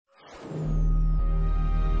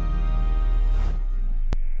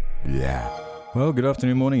Yeah. Well, good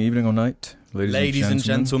afternoon, morning, evening, or night, ladies and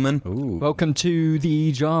gentlemen. Ooh. Welcome to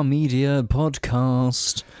the Jar Media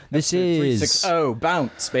podcast. This is 360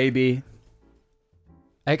 bounce, baby.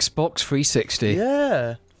 Xbox 360.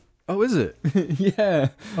 Yeah. Oh, is it? Yeah.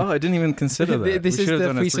 Oh, I didn't even consider that. This we is should the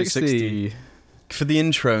have done a 360. For the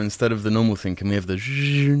intro, instead of the normal thing, can we have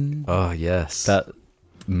the... Oh, yes. Hello,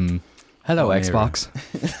 Oh, Xbox.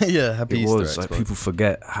 Yeah, happy It Easter, was. Xbox. Like, people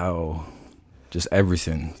forget how just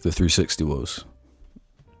everything the 360 was.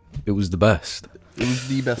 It was the best. It was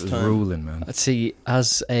the best It was time. ruling, man. Let's see,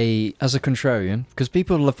 as a contrarian, because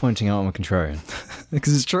people love pointing out I'm a contrarian.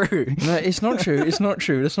 Because it's true. No, it's not true. It's not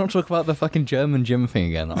true. Let's not talk about the fucking German gym thing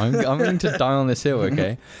again. I'm going to die on this hill,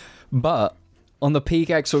 okay? But on the peak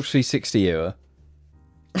Xbox 360 era,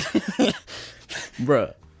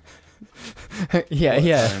 Bruh.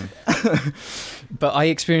 yeah. But I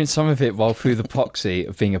experienced some of it while through the proxy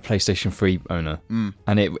of being a PlayStation 3 owner,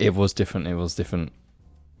 and it was different. It was different.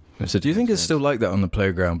 So do you think it's still like that on the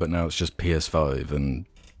playground, but now it's just PS5 and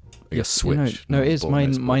I guess Switch? No, it is. Born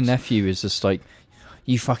Xbox? My nephew is just like,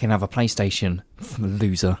 you fucking have a PlayStation,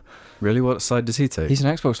 loser. Really? What side does he take? He's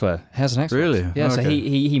an Xbox player. He has an Xbox. Really? Yeah. Oh, So okay.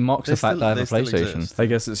 he mocks They the fact still- that I have they a still PlayStation. exist. I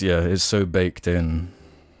guess it's so baked in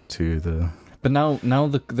to the... But now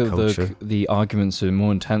Culture. the arguments are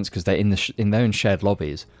more intense because they're in their own shared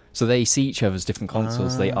lobbies. So they see each other's different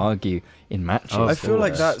consoles. They argue in matches. Oh, I feel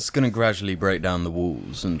like course. that's going to gradually break down the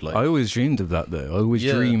walls and like... I always dreamed of that, though. I always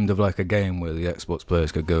Yeah. dreamed of like a game where the Xbox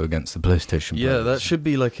players could go against the PlayStation players. Yeah, that should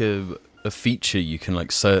be like a feature you can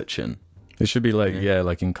like search in. It should be like,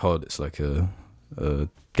 like in COD, it's like a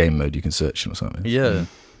game mode you can search in or something. Yeah.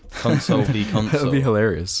 Console v That would console. be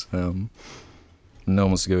hilarious. No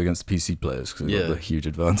one wants to go against the PC players because they've got the huge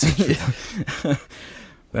advantage.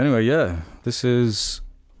 But anyway, this is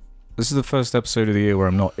the first episode of the year where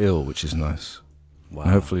I'm not ill, which is nice. Wow.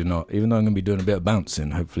 And hopefully not. Even though I'm going to be doing a bit of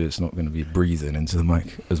bouncing, hopefully it's not going to be breathing into the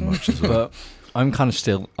mic as much as well. But I'm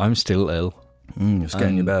still ill. It's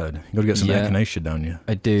getting you bad. You got to get some yeah. echinacea down you.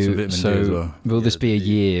 I Some do. vitamin D as So well. will this be a the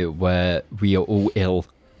D. year where we are all ill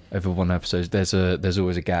over one episode? There's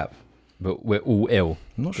always a gap, but we're all ill.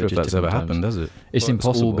 I'm not sure if Which is that's ever different happened, has it? It's Well,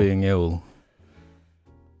 impossible. all being ill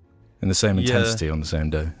in the same Yeah. intensity on the same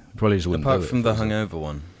day. Probably just wouldn't Apart do it from if the it was- hungover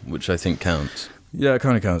one, which I think counts. Yeah, it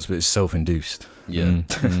kind of counts, but it's self-induced. Yeah.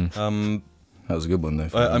 Mm. That was a good one, though.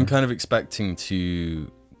 I'm kind of expecting to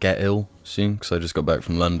get ill soon because I just got back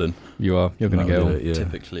from London. You're gonna That'll go. do it, yeah.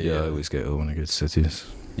 Typically, Yeah, yeah. I always get ill when I go to cities.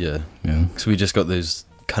 Yeah. Yeah. Because we just got those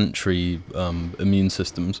country immune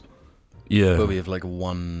systems Yeah. where we have like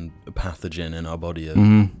one pathogen in our body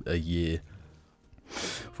a year.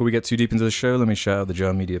 Before we get too deep into the show, let me shout out the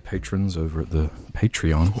Jar Media patrons over at the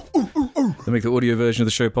Patreon. They make the audio version of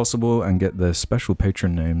the show possible and get their special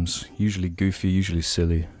patron names, usually goofy, usually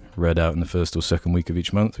silly, read out in the first or second week of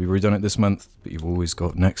each month. We've already done it this month, but you've always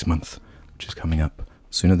got next month, which is coming up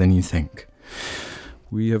sooner than you think.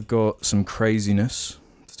 We have got some craziness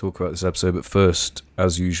to talk about this episode, but first,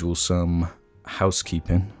 as usual, some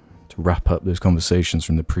housekeeping to wrap up those conversations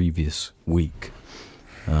from the previous week.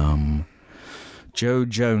 Joe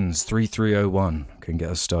Jones 3301 can get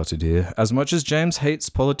us started here. As much as James hates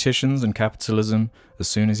politicians and capitalism, as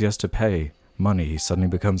soon as he has to pay money, he suddenly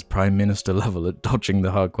becomes prime minister level at dodging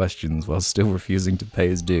the hard questions while still refusing to pay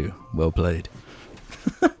his due. Well played.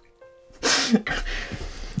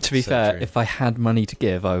 To be So fair, true. if I had money to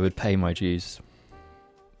give, I would pay my dues.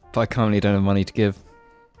 But I currently don't have money to give.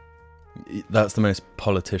 That's the most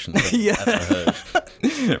politician thing Yeah. I've ever heard.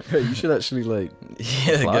 Right, you should actually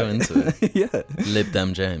Yeah, apply. go into it. yeah. Lib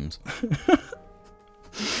Dem James.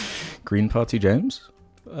 Green Party James?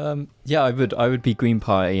 Yeah, I would be Green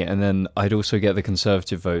Party, and then I'd also get the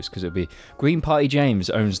Conservative votes because it'd be Green Party James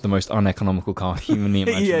owns the most uneconomical car humanly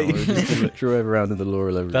imaginable. you just drive around in the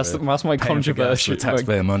Laurel everywhere. That's my Paying for gas controversial. with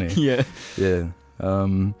taxpayer money. Yeah. Yeah.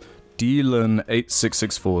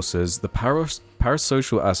 Dylan8664 says, the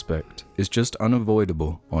parasocial aspect is just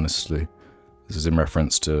unavoidable, honestly. This is in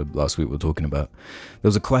reference to last week we were talking about. There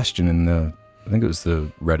was a question in the, I think it was the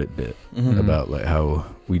Reddit bit, about like how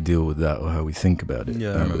we deal with that or how we think about it.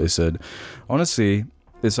 Yeah, I But remember. they said, honestly,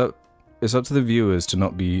 it's up to the viewers to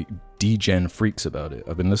not be degen freaks about it.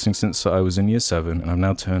 I've been listening since I was in year 7 and I've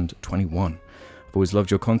now turned 21. I've always loved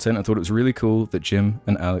your content. I thought it was really cool that Jim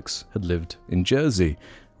and Alex had lived in Jersey,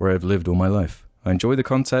 where I've lived all my life. I enjoy the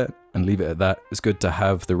content and leave it at that. It's good to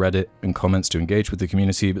have the Reddit and comments to engage with the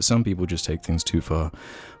community, but some people just take things too far,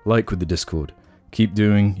 like with the Discord. Keep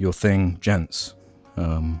doing your thing, gents.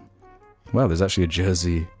 Wow, there's actually a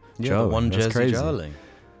Jersey Yeah, Jarling. one That's Jersey crazy. Jarling.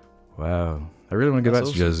 Wow. I really want to go back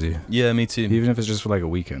That's to awesome. Jersey, Yeah, me too. even if it's just for like a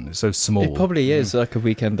weekend. It's so small. It probably is like a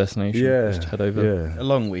weekend destination. Yeah, Just head over. yeah. A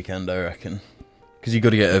long weekend, I reckon. Because you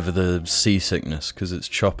got to get over the seasickness, because it's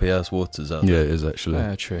choppy ass waters out Yeah, there. it is actually.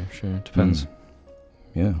 Yeah, true. Depends.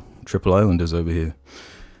 Yeah, triple islanders over here.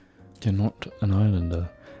 You're not an islander.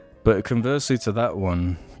 But conversely to that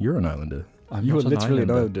one, you're an islander. I'm You not were literally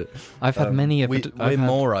an islander. I've had many of We're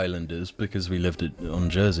more islanders because we lived on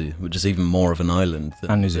Jersey, which is even more of an island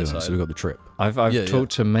than And New this Zealand, so island. we got the trip. I've Yeah,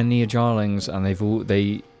 talked to many Jarlings,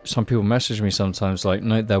 and some people message me sometimes like,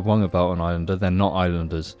 no, they're wrong about an islander. They're not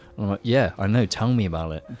islanders. And I'm like, yeah, I know. Tell me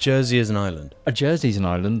about it. Jersey is an island. Jersey's an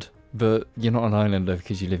island, but you're not an islander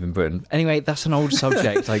because you live in Britain. Anyway, that's an old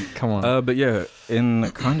subject. Like, come on. But yeah,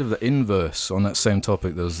 in kind of the inverse on that same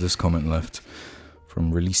topic, there was this comment left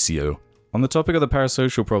from Relicio. On the topic of the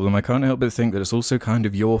parasocial problem, I can't help but think that it's also kind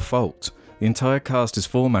of your fault. The entire cast is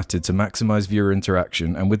formatted to maximize viewer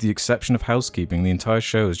interaction, and with the exception of housekeeping, the entire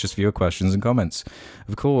show is just viewer questions and comments.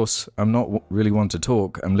 Of course, I'm not really one to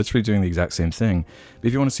talk, I'm literally doing the exact same thing. But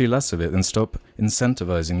if you want to see less of it, then stop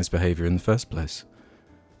incentivizing this behavior in the first place.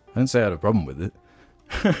 I didn't say I had a problem with it.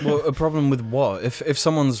 Well, a problem with what? If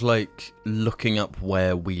someone's like looking up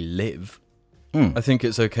where we live, I think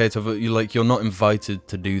it's okay to you're not invited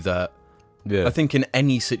to do that. Yeah. I think in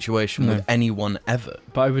any situation with anyone ever.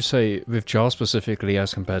 But I would say with Jar specifically,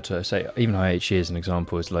 as compared to, say, even IHE as an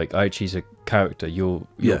example, is like IHE's a character, your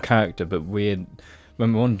character, but when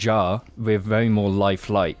we're on Jar, we're very more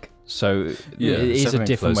lifelike. So it is a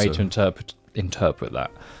different way to interpret that.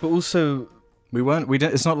 But also, we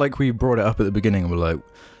didn't. It's not like we brought it up at the beginning and we're like,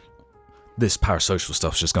 this parasocial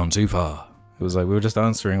stuff's just gone too far. It was like we were just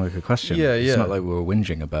answering like a question. Yeah, It's not like we were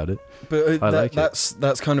whinging about it. but that's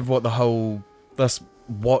that's kind of what that's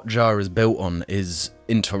what Jar is built on, is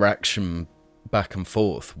interaction back and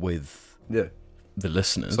forth with the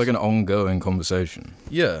listeners. It's like an ongoing conversation.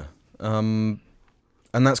 Yeah, and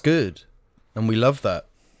that's good, and we love that.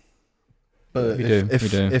 But We do.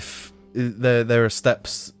 if there are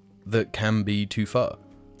steps that can be too far.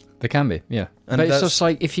 There can be, yeah. And but it's that's- just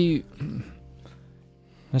like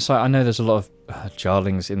it's like I know there's a lot of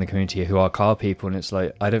Jarlings in the community who are car people, and it's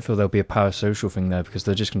like I don't feel there'll be a parasocial thing there because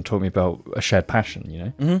they're just going to talk to me about a shared passion, you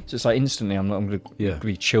know. Mm-hmm. So it's like instantly I'm going to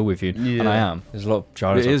be chill with you, Yeah. and I am. There's a lot of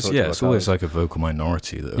Jarlings. It is, I've talked to it's about always cars. like a vocal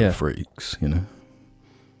minority that are Yeah. freaks, you know?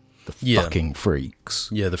 The Yeah. fucking freaks.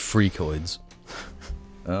 Yeah, the freakoids.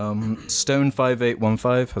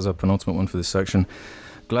 Stone5815 has our penultimate one for this section.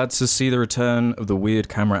 Glad to see the return of the weird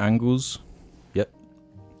camera angles. Yep.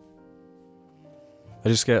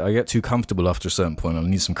 I get too comfortable after a certain point. I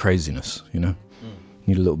need some craziness, you know?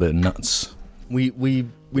 Need a little bit of nuts. We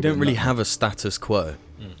don't really have a status quo.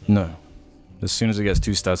 No. As soon as it gets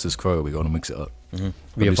too status quo, we got to mix it up. we Gotta do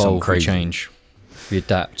something evolve, we crazy. change, we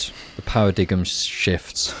adapt. The paradigm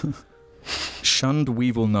shifts. Shunned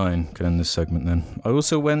Weevil 9 can end this segment then. I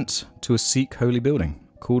also went to a Sikh holy building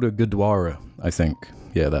called a Gurdwara, I think.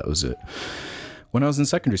 Yeah, that was it. When I was in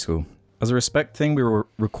secondary school, as a respect thing, we were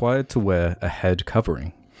required to wear a head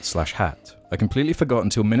covering / hat. I completely forgot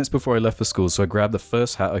until minutes before I left for school, so I grabbed the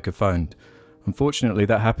first hat I could find. Unfortunately,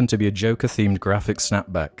 that happened to be a Joker-themed graphic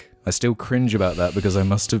snapback. I still cringe about that because I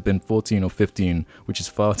must have been 14 or 15, which is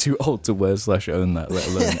far too old to wear / own that, let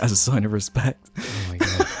alone as a sign of respect. Oh my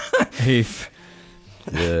god.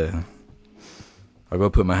 Yeah. I gotta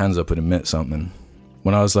put my hands up and admit something.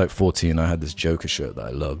 When I was like 14, I had this Joker shirt that I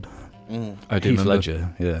loved. I do Heath remember.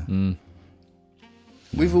 Ledger, yeah.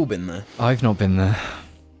 We've all been there. I've not been there.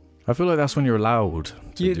 I feel like that's when you're allowed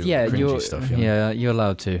to do cringy you're stuff. You know? yeah, you're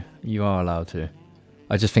allowed to. You are allowed to.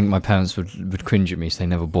 I just think my parents would cringe at me, so they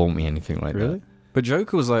never bought me anything like Really? But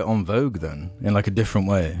Joker was like on Vogue then, in like a different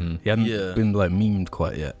way. He hadn't Yeah. been like memed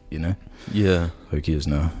quite yet, you know? Yeah. Like he is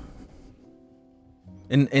now.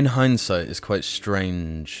 In hindsight, it's quite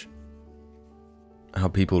strange how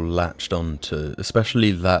people latched on to,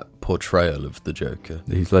 especially that portrayal of the Joker.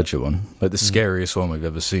 The Heath Ledger one. Like the scariest one we've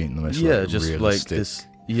ever seen. The most Yeah, just like realistic, this.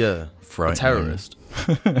 Yeah, a frightening. terrorist.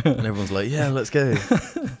 And everyone's like, "Yeah, let's go.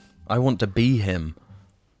 I want to be him."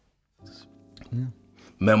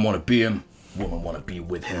 Men want to be him, women want to be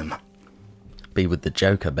with him. Be with the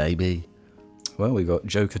Joker, baby. Well, we got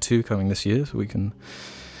Joker 2 coming this year, so we can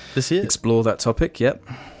This year. explore that topic. Yep.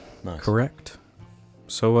 Nice. Correct.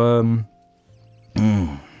 So,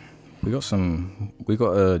 we got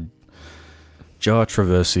a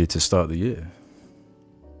JARControversy to start the year.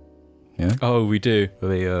 Yeah. Oh, we do.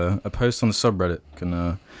 A post on the subreddit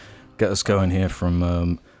can get us going here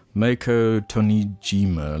from Meiko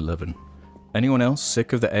Tonijima 11. Anyone else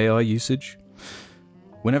sick of the AI usage?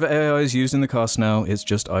 Whenever AI is used in the cast now, it's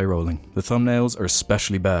just eye-rolling. The thumbnails are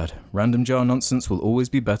especially bad. Random jar nonsense will always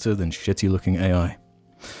be better than shitty-looking AI.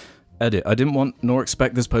 Edit. I didn't want nor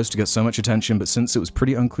expect this post to get so much attention, but since it was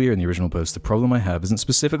pretty unclear in the original post, the problem I have isn't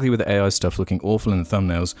specifically with the AI stuff looking awful in the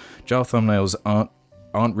thumbnails. Jar thumbnails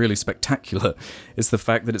aren't really spectacular. It's the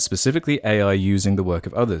fact that it's specifically AI using the work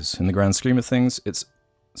of others. In the grand scheme of things, it's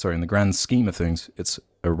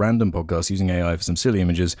a random podcast using AI for some silly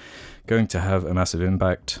images, going to have a massive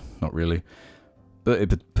impact. Not really. But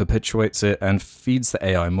it perpetuates it and feeds the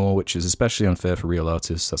AI more, which is especially unfair for real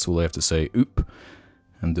artists. That's all I have to say. Oop.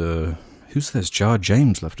 And, who's this? Jar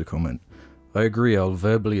James left a comment. I agree, I'll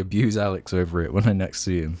verbally abuse Alex over it when I next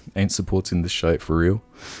see him. Ain't supporting this shite for real.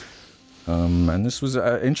 And this was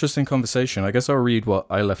an interesting conversation. I guess I'll read what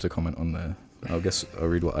I left a comment on there. I'll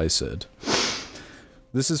read what I said.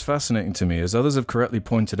 This is fascinating to me. As others have correctly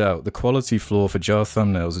pointed out, the quality floor for jar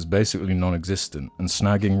thumbnails is basically non-existent, and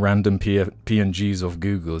snagging random PNGs off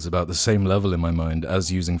Google is about the same level in my mind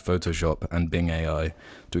as using Photoshop and Bing AI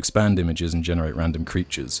to expand images and generate random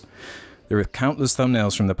creatures. There are countless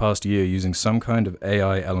thumbnails from the past year using some kind of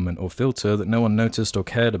AI element or filter that no one noticed or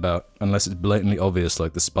cared about unless it's blatantly obvious,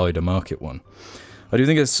 like the Spider Market one. I do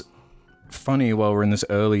think it's funny while we're in this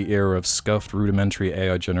early era of scuffed rudimentary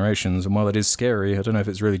AI generations, and while it is scary, I don't know if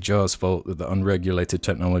it's really Jar's fault that the unregulated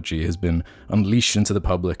technology has been unleashed into the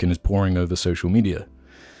public and is pouring over social media.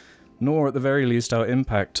 Nor, at the very least, our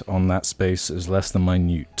impact on that space is less than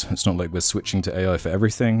minute. It's not like we're switching to AI for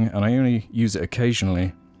everything, and I only use it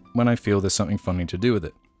occasionally when I feel there's something funny to do with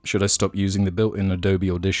it. Should I stop using the built-in Adobe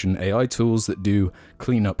Audition AI tools that do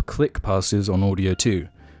clean-up click passes on audio too?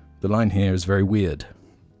 The line here is very weird.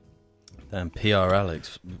 Damn, PR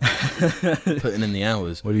Alex. Putting in the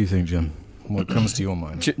hours. What do you think, Jim? What comes to your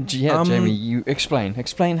mind? Jamie, you explain.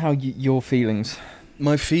 Explain how your feelings.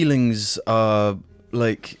 My feelings are,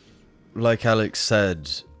 like Alex said,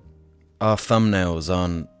 our thumbnails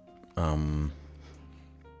aren't,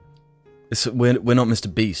 we're not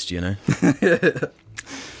Mr. Beast, you know?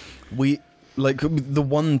 The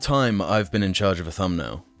one time I've been in charge of a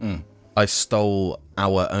thumbnail, I stole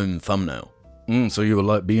our own thumbnail. So you were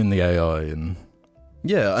like being the AI and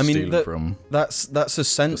that's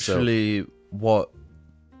essentially what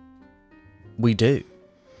we do,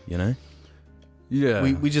 you know? Yeah.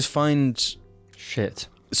 We just find shit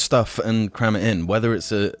stuff and cram it in. Whether it's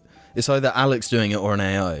either Alex doing it or an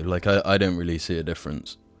AI. Like I don't really see a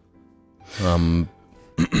difference. I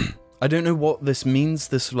don't know what this means.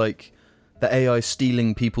 This like the AI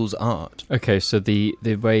stealing people's art. Okay, so the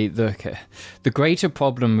greater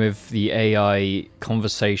problem with the AI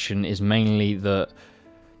conversation is mainly that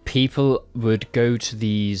people would go to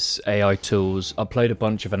these AI tools, upload a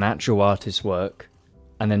bunch of an actual artist's work,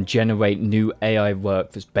 and then generate new AI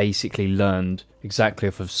work that's basically learned exactly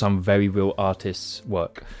off of some very real artist's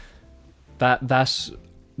work. That's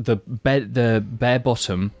the bare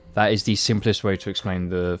bottom. That is the simplest way to explain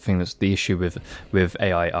the thing that's the issue with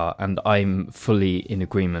AI art, and I'm fully in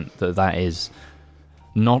agreement that is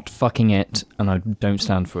not fucking it, and I don't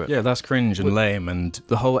stand for it. Yeah, that's cringe and lame, and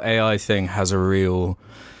the whole AI thing has a real...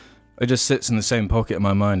 It just sits in the same pocket in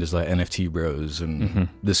my mind as like NFT bros and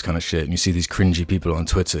this kind of shit, and you see these cringy people on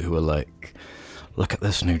Twitter who are like, look at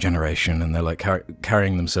this new generation, and they're like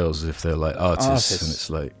carrying themselves as if they're like artists. And it's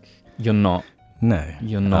like... You're not. No.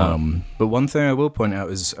 You're not. But one thing I will point out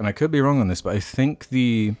is, and I could be wrong on this, but I think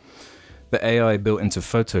the AI built into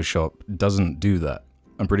Photoshop doesn't do that.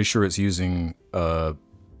 I'm pretty sure it's using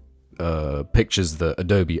pictures that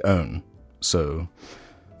Adobe own. So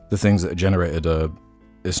the things that are generated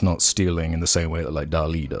it's not stealing in the same way that like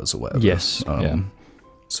DALL-E does or whatever. Yes.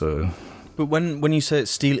 So. But when you say it's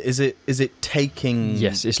steal, is it taking?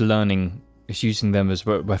 Yes, it's learning. It's using them as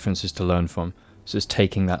references to learn from. So it's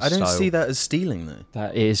taking that style. I don't see that as stealing, though.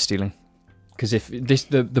 That is stealing. Because if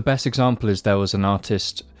the best example is there was an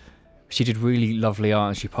artist, she did really lovely art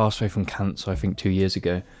and she passed away from cancer, I think 2 years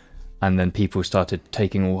ago. And then people started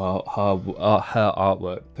taking all her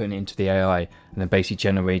artwork, putting it into the AI, and then basically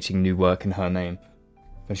generating new work in her name.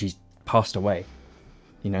 And she's passed away.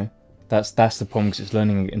 You know? That's the problem, because it's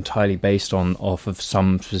learning entirely based off of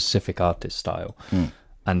some specific artist style.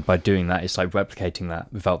 And by doing that, it's like replicating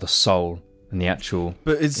that without the soul and the actual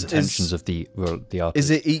intentions of the artist. Is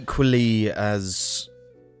it equally as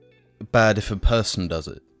bad if a person does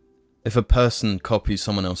it? If a person copies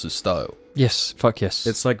someone else's style? Yes, fuck yes.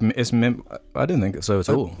 It's like I don't think so at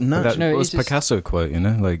all. No, it was Picasso quote, you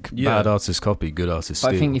know, like bad artists copy, good artists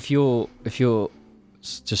steal. I think if you're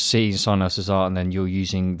just seeing someone else's art and then you're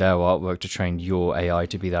using their artwork to train your AI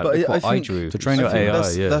to be that, but I drew to train your AI,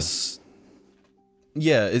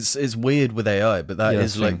 Yeah, it's weird with AI, but that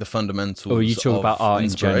is like the fundamentals. Or you talk about art in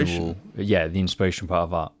inspiration. general. Yeah, the inspiration part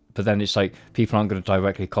of art. But then it's like people aren't going to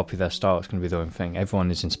directly copy their style. It's going to be their own thing.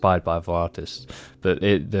 Everyone is inspired by other artists. But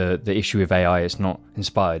the issue with AI is not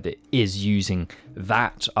inspired. It is using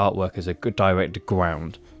that artwork as a good direct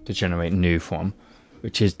ground to generate new from.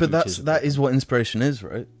 That is what inspiration is,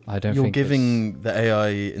 right? I don't You're think giving the AI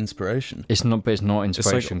inspiration. It's not, but it's not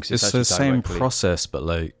inspiration. It's the same process, but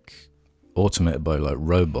like automated by like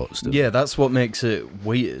robots. Yeah, that's what makes it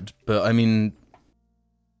weird. But I mean,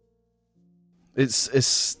 it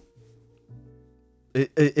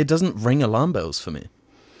doesn't ring alarm bells for me.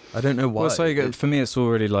 I don't know why. Well, it's like, for me, it's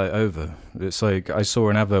already like over. It's like I saw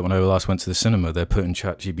an advert when I last went to the cinema. They're putting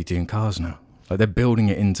ChatGPT in cars now. Like they're building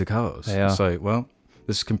it into cars. It's like, well,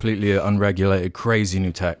 this is completely unregulated, crazy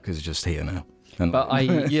new tech is just here now. And but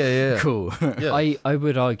cool. Yeah. I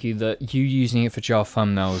would argue that you using it for jar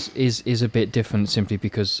thumbnails is a bit different, simply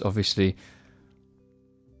because obviously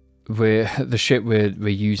we're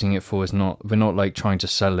using it for is not, we're not like trying to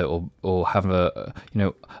sell it or have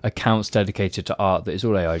accounts dedicated to art that is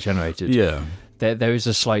all AI generated. Yeah. There is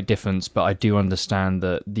a slight difference, but I do understand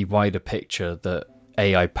that the wider picture that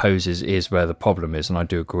AI poses is where the problem is, and I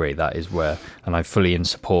do agree that is where, and I'm fully in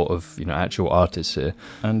support of actual artists here.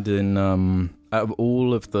 And in out of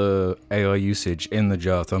all of the AI usage in the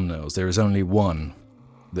jar thumbnails, there is only one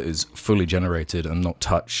that is fully generated and not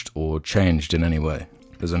touched or changed in any way.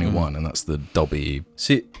 There's only one, and that's the Dobby,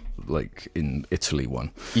 like in Italy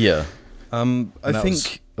one. Yeah. I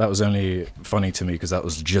think that was only funny to me because that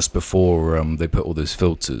was just before they put all those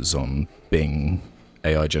filters on Bing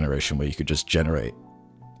AI generation where you could just generate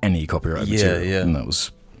any copyright material. Yeah. And that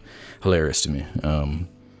was hilarious to me.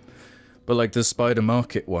 But like the Spider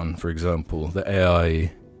Market one, for example, the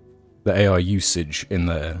AI usage in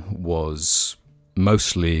there was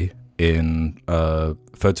mostly in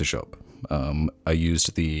Photoshop. I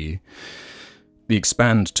used the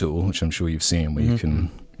expand tool, which I'm sure you've seen, where you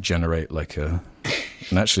can generate like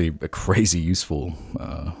actually a crazy useful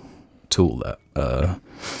tool that.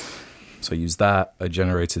 So I used that. I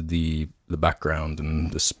generated the background,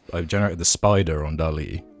 and I generated the spider on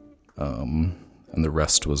DALL-E, and the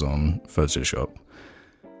rest was on Photoshop.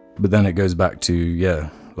 But then it goes back to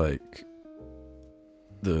like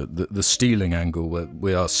the stealing angle, where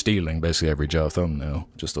we are stealing basically every jar thumbnail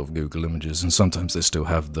just off Google Images, and sometimes they still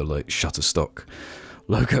have the like Shutterstock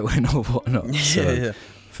logo in or whatnot. So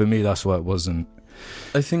for me, that's why it wasn't.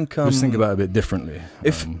 I think just think about it a bit differently.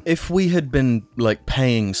 If we had been like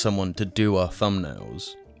paying someone to do our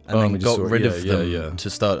thumbnails and then got rid of them to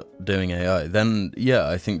start doing AI, then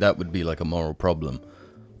I think that would be like a moral problem.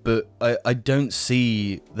 But I don't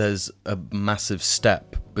see there's a massive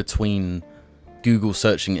step between Google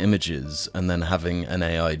searching images and then having an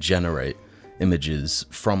AI generate images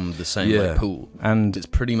from the same pool. And it's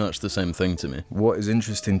pretty much the same thing to me. What is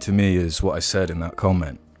interesting to me is what I said in that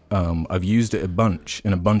comment. I've used it in a bunch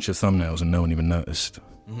of thumbnails and no one even noticed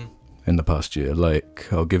in the past year.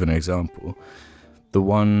 Like, I'll give an example. The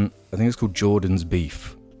one, I think it's called Jordan's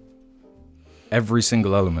Beef. Every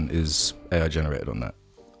single element is AI generated on that.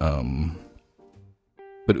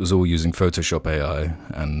 But it was all using Photoshop AI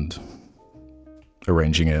and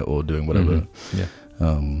arranging it or doing whatever.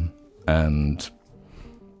 And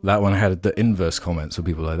that one had the inverse comments where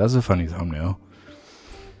people were like, that's a funny thumbnail.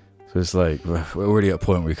 So it's like we're already at a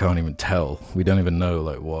point where we can't even tell. We don't even know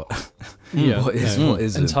like what what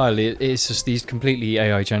is entirely. It's just these completely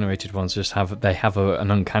AI generated ones just have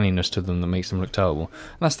an uncanniness to them that makes them look terrible.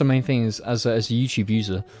 And that's the main thing. Is as a YouTube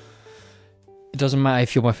user, it doesn't matter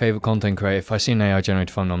if you're my favorite content creator. If I see an AI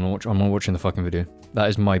generated thumbnail, I'm not watching the fucking video. That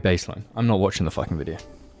is my baseline. I'm not watching the fucking video.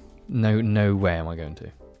 No way am I going to.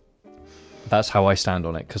 That's how I stand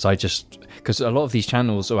on it, because a lot of these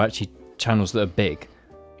channels are actually channels that are big.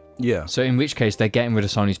 Yeah. So in which case they're getting rid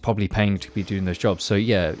of someone who's probably paying to be doing those jobs. So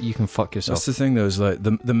you can fuck yourself. That's the thing though, is like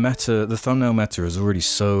the thumbnail meta is already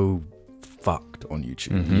so fucked on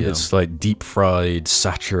YouTube. It's like deep fried,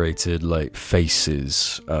 saturated like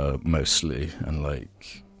faces mostly, and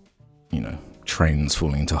like trains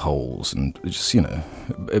falling into holes, and it just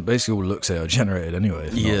it basically all looks AI generated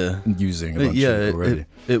anyway. Using a bunch of it already.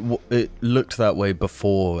 It looked that way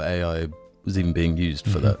before AI was even being used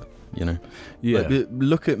for that. Like,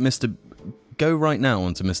 look at go right now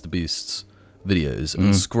onto Mr. Beast's videos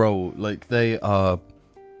and scroll. Like, they are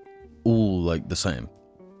all like the same.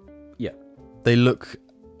 They look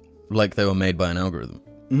like they were made by an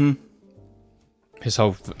algorithm. His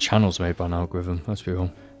whole channel's made by an algorithm. Let's be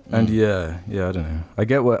real. And I don't know. I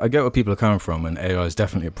get where people are coming from, and AI is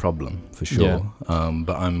definitely a problem for sure.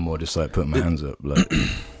 But I'm more just like putting my hands up. Like,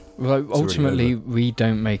 Well, ultimately, we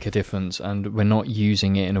don't make a difference, and we're not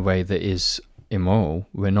using it in a way that is immoral.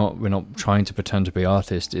 We're not trying to pretend to be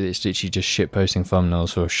artists. It's literally just shit posting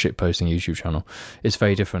thumbnails for a shit posting YouTube channel. It's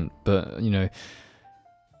very different. But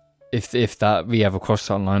if that we ever cross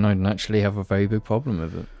that line, I'd naturally have a very big problem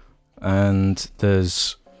with it. And there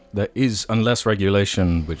is, unless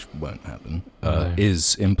regulation, which won't happen,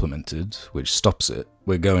 is implemented, which stops it,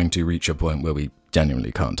 we're going to reach a point where we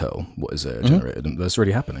genuinely can't tell what is AI generated, and that's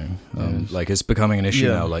already happening. Like, it's becoming an issue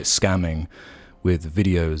now, like scamming with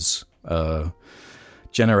videos.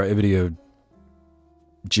 Generate a video,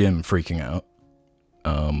 Jim freaking out,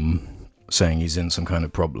 saying he's in some kind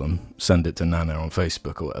of problem, send it to Nana on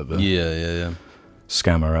Facebook or whatever. Yeah.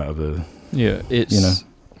 Scam her out of a... Yeah, it's...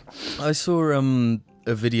 I saw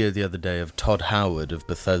a video the other day of Todd Howard of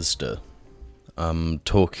Bethesda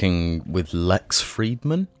talking with Lex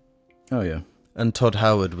Friedman. Oh, yeah. And Todd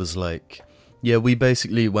Howard was like, yeah, we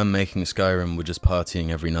basically, when making Skyrim, were just partying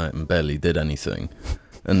every night and barely did anything.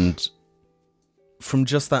 And from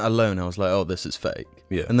just that alone, I was like, oh, this is fake.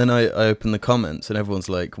 Yeah. And then I opened the comments and everyone's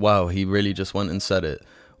like, wow, he really just went and said it.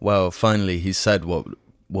 Wow, finally he said what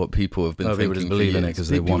people have been thinking. People just believe in it because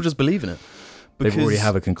people just believe in it. They already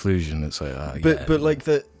have a conclusion. It's like, but like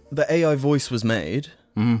the AI voice was made,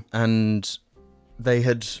 and they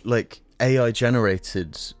had like AI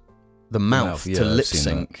generated the mouth to lip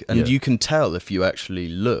sync, and you can tell if you actually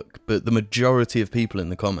look. But the majority of people in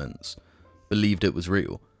the comments believed it was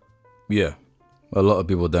real. Yeah, a lot of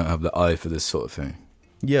people don't have the eye for this sort of thing.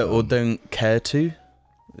 Yeah, or don't care to.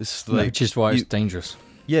 It's like, which is why it's dangerous.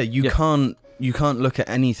 Yeah, you can't look at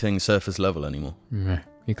anything surface level anymore. No,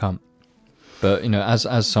 you can't. But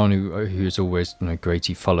as someone who's always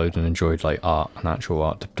greatly followed and enjoyed like art and actual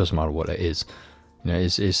art, doesn't matter what it is,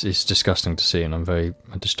 it's disgusting to see, and I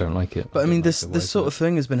just don't like it. But I mean, this sort of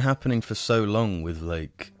thing has been happening for so long with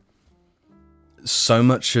like so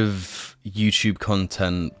much of YouTube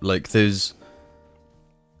content, like those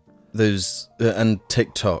and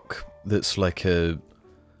TikTok. That's like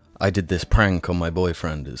I did this prank on my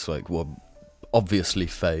boyfriend. It's like, well, obviously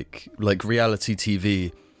fake. Like reality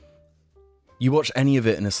TV. You watch any of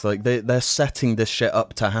it and it's like they're setting this shit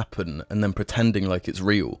up to happen and then pretending like it's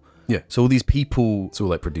real. Yeah. So all these people... It's all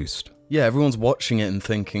like produced. Yeah, everyone's watching it and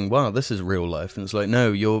thinking, wow, this is real life. And it's like,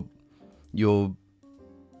 no, you're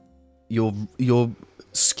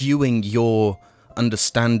skewing your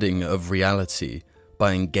understanding of reality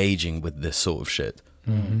by engaging with this sort of shit.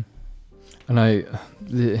 Mm-hmm. I know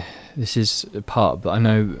this is a part, but I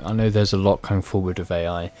know there's a lot coming forward of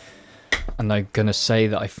AI. And I'm going to say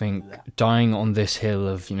that I think dying on this hill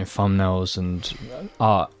of, thumbnails and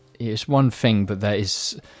art is one thing, but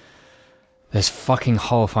there's fucking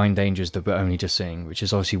horrifying dangers that we're only just seeing, which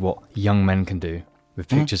is obviously what young men can do with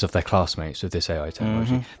pictures of their classmates with this AI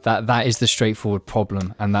technology. That is the straightforward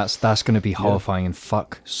problem, and that's going to be horrifying and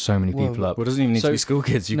fuck so many people up. Well, it doesn't even need to be school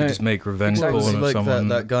kids. You can just make revenge porn of like someone.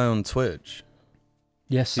 That guy on Twitch.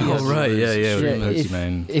 Yes. Oh, right, yeah.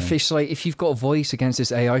 If it's like, if you've got a voice against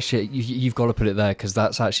this AI shit, you've got to put it there, because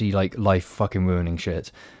that's actually like life fucking ruining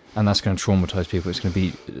shit, and that's going to traumatize people. It's going to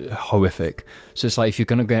be horrific. So it's like, if you're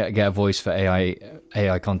going to get a voice for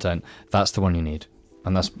AI content, that's the one you need,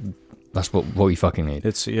 and that's what you fucking need.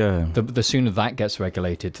 It's The sooner that gets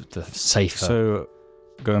regulated, the safer. So,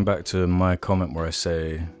 going back to my comment where I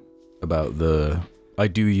say about I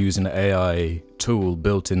do use an AI tool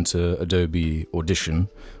built into Adobe Audition,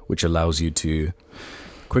 which allows you to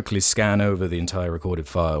quickly scan over the entire recorded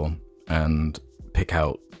file and pick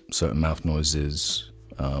out certain mouth noises,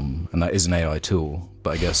 and that is an AI tool.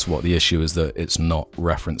 But I guess what the issue is that it's not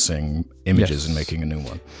referencing images and making a new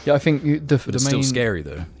one. Yeah, I think it's still scary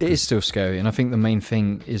though. It is still scary, and I think the main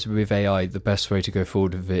thing is with AI, the best way to go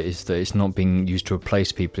forward with it is that it's not being used to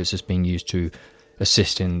replace people; it's just being used to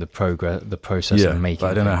assist in the process of making.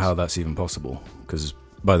 But I don't know how that's even possible, because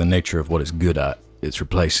by the nature of what it's good at, it's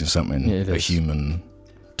replacing something a human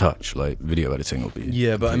touch, like video editing will be.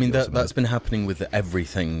 Yeah, but I mean that's been happening with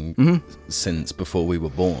everything since before we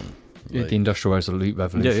were born. Like, the industrial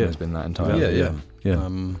revolution has been that entirely. Yeah.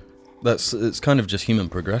 It's kind of just human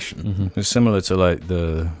progression. Mm-hmm. It's similar to like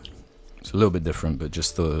it's a little bit different, but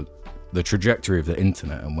just the trajectory of the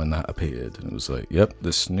internet and when that appeared, and it was like, yep,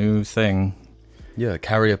 this new thing. Yeah,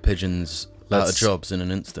 carrier pigeons out of jobs in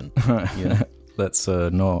an instant. Let's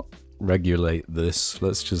not regulate this.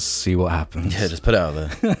 Let's just see what happens. Yeah, just put it out there.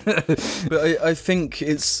 But I think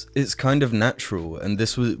it's kind of natural, and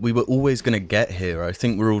we were always going to get here. I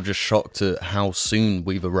think we're all just shocked at how soon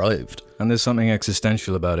we've arrived. And there's something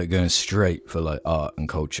existential about it, going straight for like art and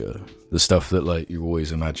culture. The stuff that like you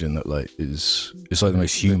always imagine that like it's like the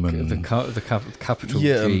most human. The capital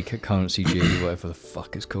G, currency G, whatever the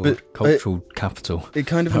fuck it's called. But cultural capital. It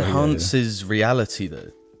kind of enhances reality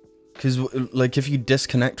though. Because, like, if you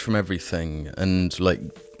disconnect from everything and, like,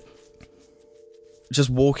 just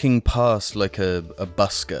walking past, like, a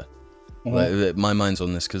busker, like, my mind's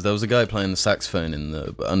on this, because there was a guy playing the saxophone in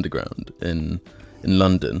the underground in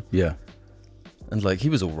London. Yeah. And, like, he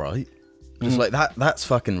was all right. Just, like, that's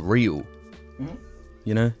fucking real.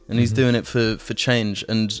 You know? And he's doing it for change,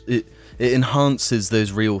 and it enhances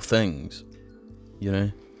those real things. You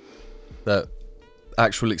know? That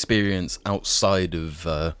actual experience outside of...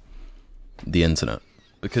 the internet,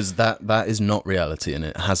 because that is not reality, and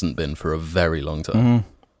it hasn't been for a very long time.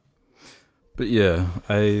 But yeah,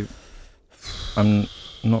 I'm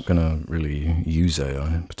not gonna really use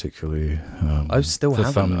AI particularly. I still for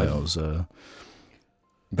haven't. Thumbnails.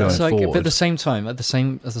 It's like, forward. but at the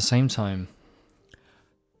same time,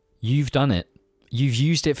 you've done it. You've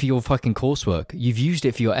used it for your fucking coursework. You've used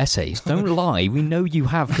it for your essays. Don't lie. We know you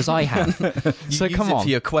have, because I have. So you come use on. it for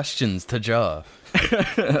your questions to Jar.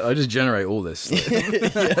 I just generate all this.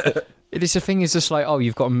 It is the thing. Is just like, oh,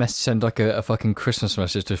 you've got to send like a fucking Christmas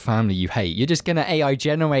message to a family you hate. You're just gonna AI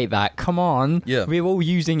generate that. Come on. Yeah. We're all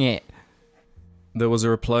using it. There was a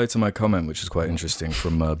reply to my comment, which is quite interesting,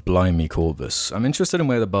 from Blimey Corvus. I'm interested in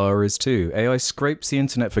where the bar is too. AI scrapes the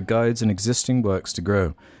internet for guides and existing works to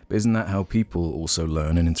grow. But isn't that how people also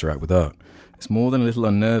learn and interact with art? It's more than a little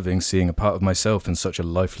unnerving seeing a part of myself in such a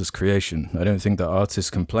lifeless creation. I don't think that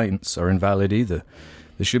artists' complaints are invalid either.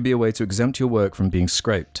 There should be a way to exempt your work from being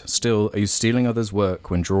scraped. Still, are you stealing others'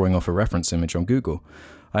 work when drawing off a reference image on Google?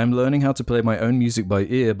 I am learning how to play my own music by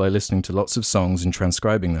ear by listening to lots of songs and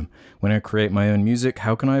transcribing them. When I create my own music,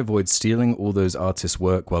 how can I avoid stealing all those artists'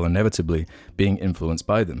 work while inevitably being influenced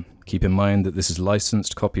by them? Keep in mind that this is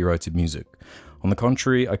licensed, copyrighted music. On the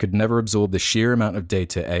contrary, I could never absorb the sheer amount of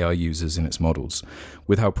data AI uses in its models.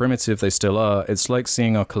 With how primitive they still are, it's like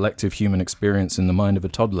seeing our collective human experience in the mind of a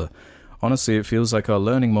toddler. Honestly, it feels like our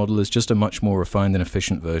learning model is just a much more refined and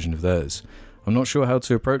efficient version of theirs. I'm not sure how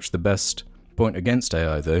to approach the best point against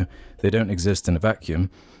AI, though. They don't exist in a vacuum.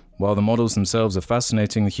 While the models themselves are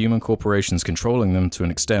fascinating, the human corporations controlling them to an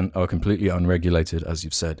extent are completely unregulated, as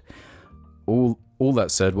you've said. All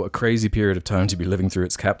that said, what a crazy period of time to be living through.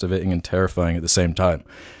 It's captivating and terrifying at the same time.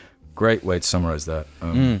 Great way to summarize that.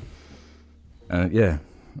 I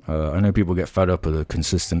know people get fed up with the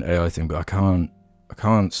consistent AI thing, but I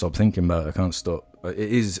can't stop thinking about it. I can't stop. It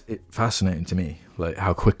is fascinating to me, like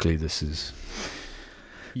how quickly this is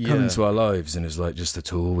come into our lives and is like just a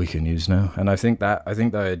tool we can use now. And I think that I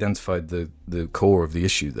identified the core of the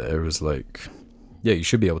issue there is like, yeah, you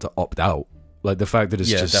should be able to opt out. Like the fact that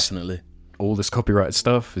it's just definitely all this copyrighted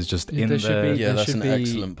stuff is just in there. Yeah, that's an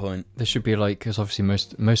excellent point. There should be like, because obviously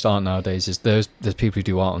most art nowadays is there's people who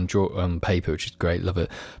do art on paper, which is great, love it.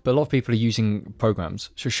 But a lot of people are using programs,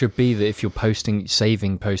 so it should be that if you're posting your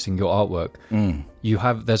artwork,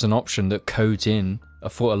 there's an option that codes in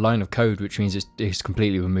a line of code, which means it's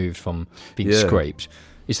completely removed from being scraped.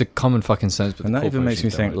 It's the common fucking sense. But and that even makes me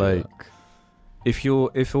think like, if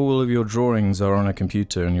all of your drawings are on a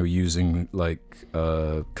computer and you're using like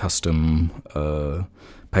custom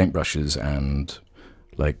paintbrushes and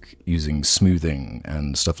like using smoothing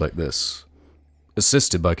and stuff like this,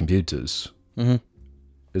 assisted by computers,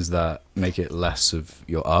 does that make it less of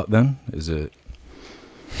your art then? Is it,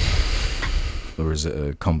 or is it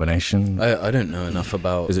a combination? I don't know enough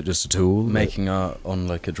about. Is it just a tool making art on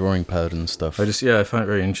like a drawing pad and stuff? I find it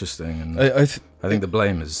very interesting, and I think the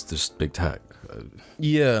blame is just big tech.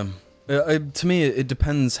 To me, it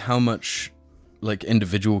depends how much like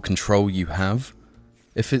individual control you have.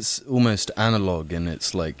 If it's almost analog and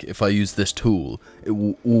it's like, if I use this tool, it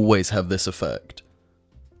will always have this effect.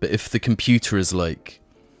 But if the computer is like,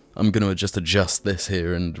 I'm going to just adjust this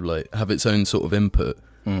here and like have its own sort of input,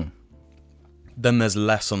 then there's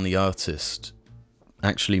less on the artist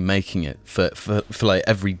actually making it for like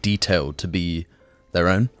every detail to be their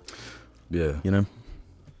own. Yeah. You know?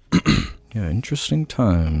 Yeah, interesting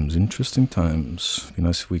times. It'd be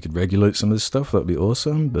nice if we could regulate some of this stuff. That'd be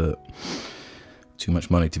awesome, but too much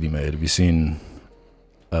money to be made. Have you seen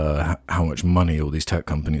how much money all these tech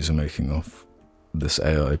companies are making off this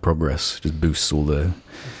AI progress? Just boosts all their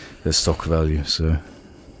stock value, so...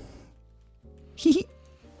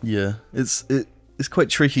 Yeah, it's it's quite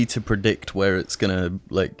tricky to predict where it's gonna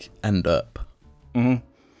like end up. Mm-hmm.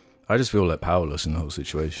 I just feel like powerless in the whole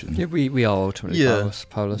situation. Yeah, we are ultimately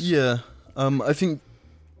powerless. Yeah. I think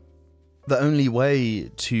the only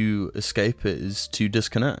way to escape it is to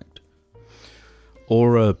disconnect.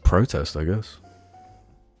 Or protest, I guess.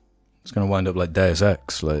 It's going to wind up like Deus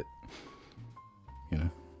Ex, like, you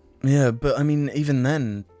know. Yeah, but I mean, even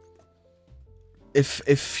then,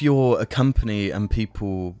 if you're a company and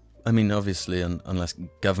people, I mean, obviously, unless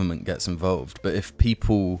government gets involved, but if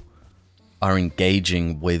people are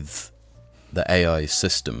engaging with the AI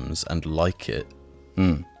systems and like it,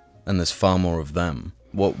 and there's far more of them,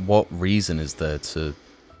 what reason is there to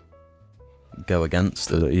go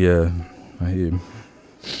against it? Yeah, I hear you.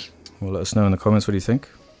 Well, let us know in the comments what you think,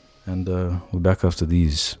 and we're back after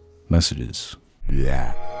these messages.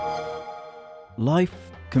 Yeah. Life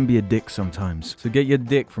can be a dick sometimes, so get your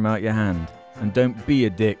dick from out your hand, and don't be a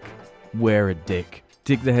dick, wear a dick.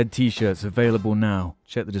 Dick the Head t-shirts available now.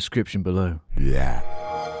 Check the description below. Yeah.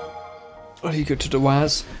 Oh, you go to the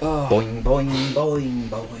Waz. Oh. Boing, boing, boing,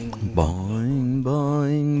 boing. Boing,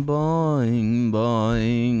 boing, boing,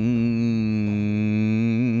 boing.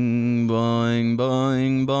 Boing,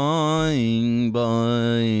 boing, boing,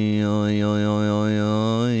 boing. Oi, oi, oi, oi,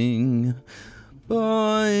 oi.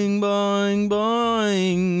 Boing, boing,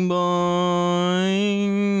 boing, boing.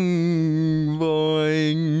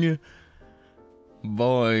 Boing.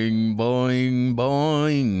 Boing, boing,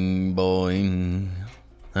 boing, boing.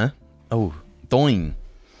 Huh? Oh, doing.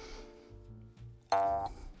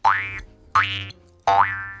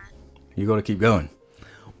 You gotta keep going.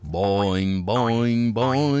 Boing, boing,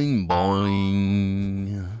 boing,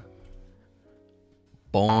 boing.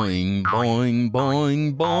 Boing, boing,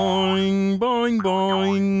 boing, boing, boing,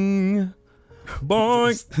 boing.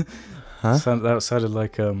 Boing. Huh? That sounded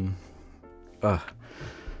like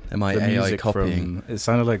Am I AI copying? It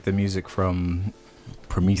sounded like the music from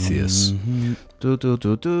Prometheus. Mm-hmm. Do do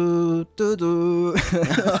do do do do.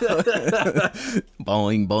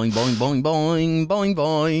 Boing, boing, boing, boing, boing, boing,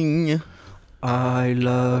 boing. I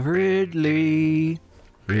love Ridley.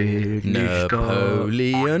 Ridley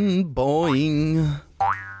Napoleon boing.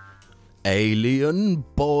 Alien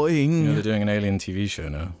boing. You know they're doing an Alien TV show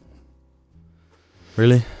now.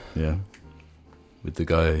 Really? Yeah. With the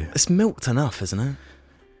guy. It's milked enough, isn't it?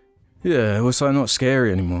 Yeah, it was like not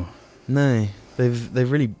scary anymore. No,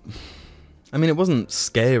 they've really. I mean, it wasn't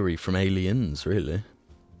scary from Aliens, really.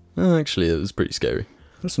 Oh, actually, it was pretty scary.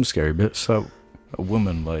 There's some scary bits. So, a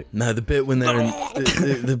woman like. No, the bit when they're in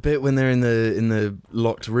the bit when they're in the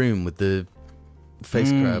locked room with the face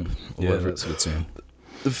crab. Or Yeah, whatever. that's a good scene.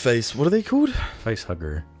 The face. What are they called? Face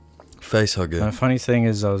hugger. Face hugger. The funny thing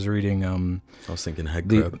is, I was reading I was thinking head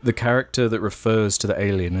crab. the character that refers to the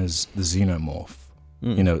alien as the xenomorph.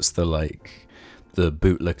 You know, it's the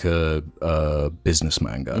bootlicker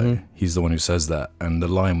businessman guy. Mm-hmm. He's the one who says that, and the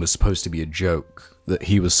line was supposed to be a joke that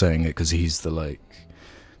he was saying it because he's the like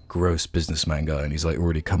gross businessman guy, and he's like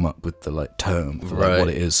already come up with the like term for like, what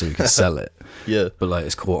it is so he can sell it. Yeah, but like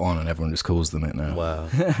it's caught on, and everyone just calls them it now. Wow.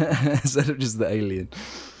 Instead of just the alien.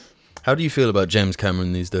 How do you feel about James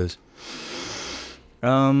Cameron these days?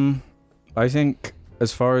 I think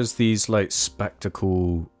as far as these like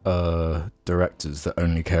spectacle directors that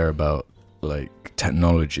only care about like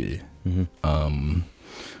technology,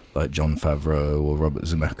 like Jon Favreau or Robert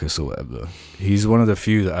Zemeckis or whatever, he's one of the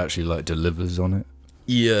few that actually like delivers on it.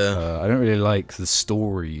 Yeah. I don't really like the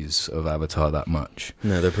stories of Avatar that much.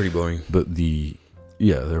 No, they're pretty boring. But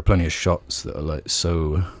there are plenty of shots that are like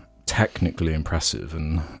so technically impressive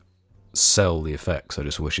and sell the effects. I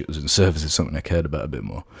just wish it was in service of something I cared about a bit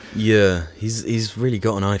more. Yeah, he's really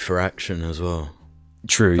got an eye for action as well.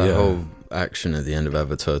 True, that whole action at the end of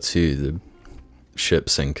Avatar 2, the ship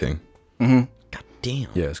sinking. Mm-hmm. God damn.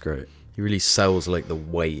 Yeah, it's great. He really sells like the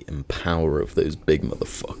weight and power of those big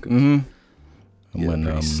motherfuckers. Mm-hmm. And yeah, when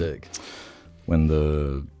pretty sick. When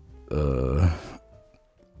the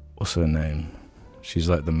what's her name? She's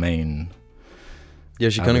like the main. Yeah,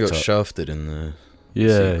 she kind of got shafted in the.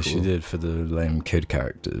 Yeah, sequel. she did for the lame kid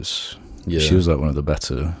characters. Yeah, she was like one of the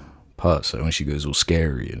better parts. Like when she goes all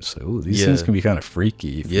scary and it's like, oh, these things can be kind of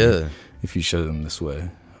freaky. If you show them this way.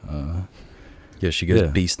 Yeah, she goes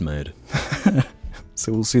beast mode.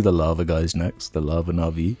 So we'll see the lava guys next. The lava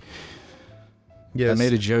Navi. Yes. I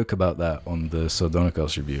made a joke about that on the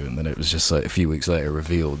Sardonicast review, and then it was just like a few weeks later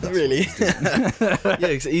revealed. That's really? Yeah,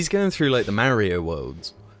 he's going through like the Mario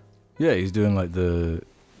worlds. Yeah, he's doing like the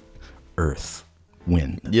earth,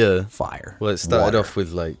 wind, fire. Well, it started off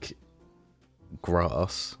with like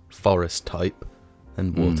grass, forest type,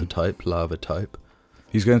 and water type, lava type.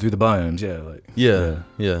 He's going through the biomes,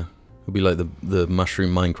 yeah. It'll be like the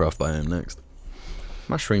mushroom Minecraft biome next.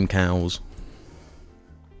 Mushroom cows.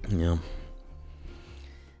 Yeah.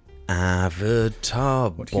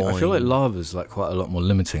 Avatar boy. I feel like lava's like quite a lot more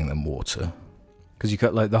limiting than water, because you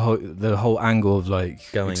got like the whole angle of like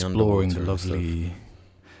going exploring the lovely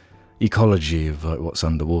ecology of like what's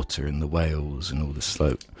underwater and the whales and all the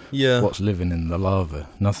slope. Yeah. What's living in the lava?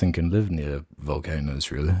 Nothing can live near volcanoes,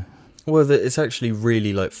 really. Well, it's actually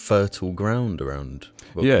really like fertile ground around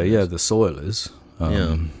volcanoes. Yeah, the soil is.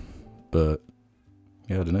 But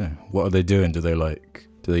yeah, I don't know. What are they doing? Do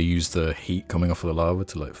they use the heat coming off of the lava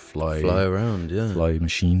to like fly around? Yeah, fly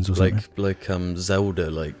machines or something. Like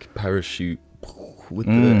Zelda, like parachute with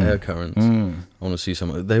the air currents. I want to see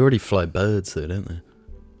some. They already fly birds, though, don't they?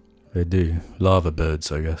 They do. Lava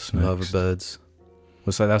birds, I guess. Next. Lava birds.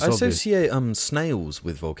 Well, so that's I obvious. associate snails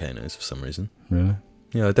with volcanoes for some reason. Really?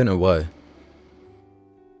 Yeah, I don't know why.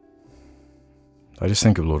 I just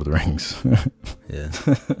think of Lord of the Rings. Yeah.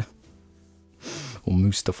 Or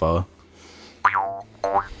Mustafar.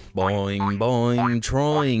 Boing, boing,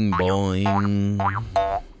 trying, boing.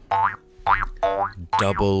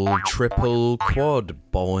 Double, triple, quad,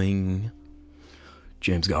 boing.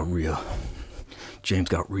 James got real.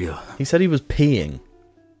 He said he was peeing.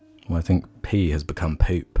 Well, I think pee has become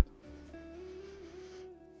poop.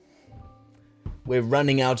 We're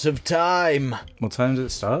running out of time. What time does it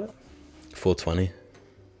start? 4:20.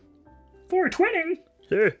 4:20?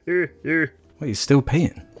 Wait, he's still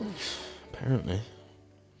peeing? Apparently.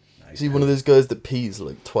 Is he one of those guys that pees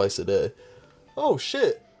like twice a day? Oh,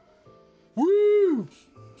 shit. Woo!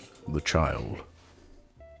 The Child.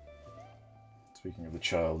 Speaking of The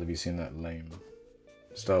Child, have you seen that lame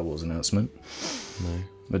Star Wars announcement? No.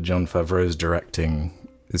 That Jon Favreau is directing.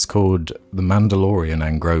 It's called The Mandalorian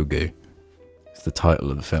and Grogu. It's the title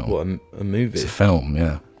of the film. What, a movie? It's a film,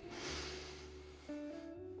 yeah.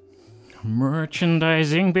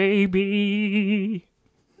 Merchandising, baby.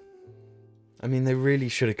 I mean, they really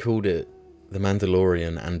should have called it The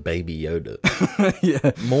Mandalorian and Baby Yoda.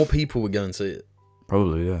 Yeah. More people would go and see it.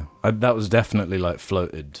 Probably, yeah. That was definitely like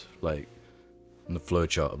floated, like on the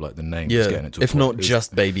flowchart of like the names. Yeah, getting it to if not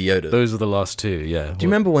just Baby Yoda. Those are the last two, yeah. Do you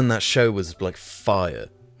remember when that show was like fire?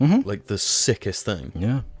 Mm-hmm. Like the sickest thing.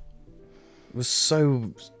 Yeah. It was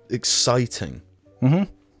so exciting. Mm-hmm.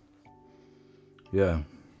 Yeah.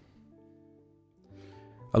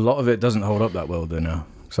 A lot of it doesn't hold up that well though now.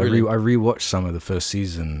 So really? I rewatched some of the first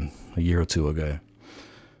season a year or two ago.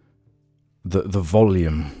 The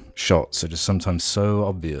volume shots are just sometimes so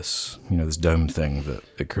obvious. You know, this dome thing that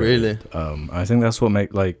it created. Really? I think that's what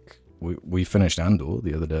we finished Andor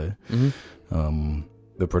the other day. Mm-hmm.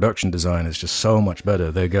 The production design is just so much better.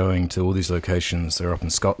 They're going to all these locations. They're up in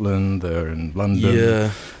Scotland. They're in London.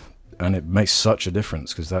 Yeah. And it makes such a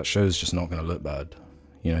difference because that show's just not going to look bad.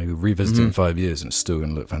 You know, you revisit it in 5 years and it's still going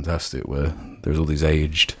to look fantastic, where there's all these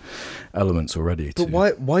aged elements already.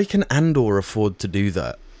 But why can Andor afford to do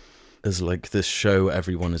that as like this show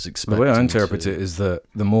everyone is expecting? The way I interpret it is that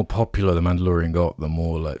the more popular The Mandalorian got, the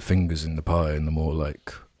more like fingers in the pie and the more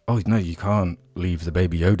like, oh no, you can't leave the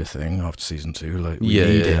Baby Yoda thing after season 2. Like, we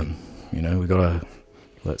need him. You know, we gotta,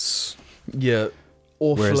 let's... Yeah.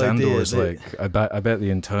 Awful. Whereas idea. Andor is like, I bet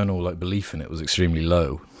the internal like belief in it was extremely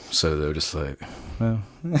low. So they were just like, well,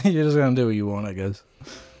 you're just gonna do what you want, I guess.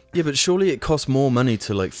 Yeah, but surely it costs more money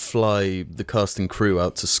to like fly the cast and crew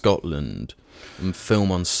out to Scotland and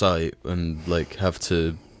film on site and like have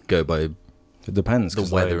to go by It depends.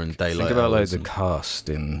 The weather and daylight. Think about like the cast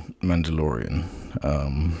in Mandalorian.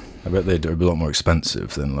 I bet they'd be a lot more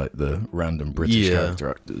expensive than like the random British character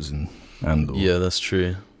actors in Andor. Yeah, that's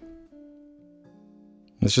true.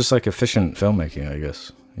 It's just like efficient filmmaking, I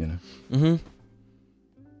guess. You know. Mhm.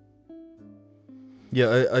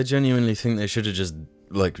 Yeah, I genuinely think they should have just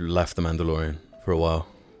like left the Mandalorian for a while.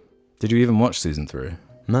 Did you even watch season 3?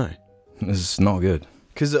 No, It's not good.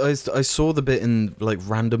 because I saw the bit in like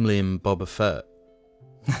randomly in Boba Fett.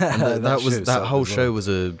 And that whole show was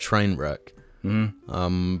a train wreck.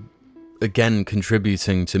 Mm. Again,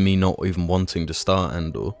 contributing to me not even wanting to start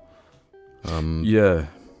Andor. Yeah.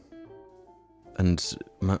 And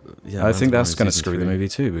I think that's going to screw the movie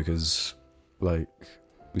too, because like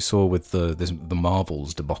we saw with the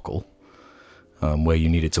Marvels debacle, where you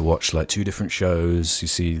needed to watch like 2 different shows. You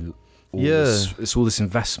see, it's all this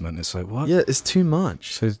investment. It's like, what? Yeah, it's too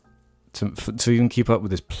much. So to even keep up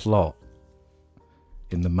with this plot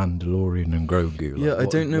in the Mandalorian and Grogu, like, I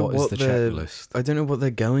don't know what is the checklist. I don't know what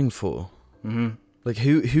they're going for. Mm-hmm. Like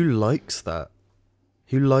who likes that?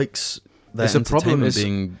 Who likes their It's a problem, entertainment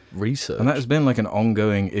being researched? And that has been like an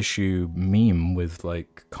ongoing issue meme with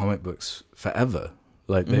like comic books forever.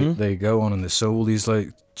 Like they go on and there's so all these like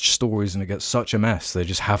stories and it gets such a mess. They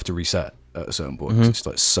just have to reset at a certain point. It's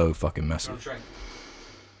like so fucking messy.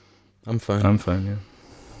 I'm fine. I'm fine. Yeah.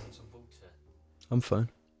 I'm fine.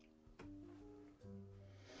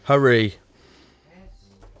 Hurry.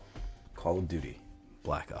 Call of Duty,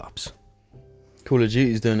 Black Ops. Call of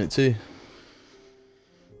Duty's doing it too.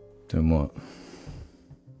 Doing what?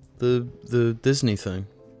 The Disney thing.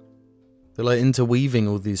 They're like interweaving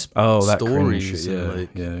all these that stories. Yeah.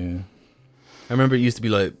 I remember it used to be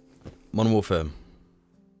like Modern Warfare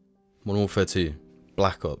 2,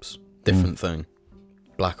 Black Ops, different thing.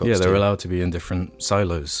 Black Ops. Yeah, they're 2. allowed to be in different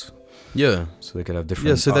silos. Yeah. So they could have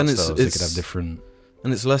different. So then styles. They could have different.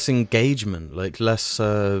 And it's less engagement, like less.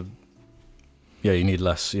 Yeah, you need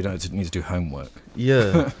less. You don't need to do homework.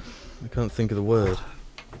 Yeah, I can't think of the word.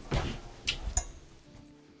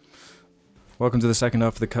 Welcome to the second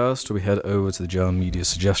half of the cast, where we head over to the Jar Media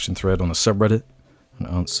suggestion thread on the subreddit and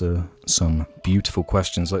answer some beautiful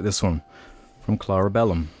questions like this one from Clara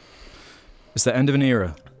Bellum. It's the end of an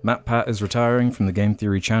era. Matt Pat is retiring from the Game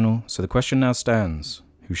Theory channel, so the question now stands: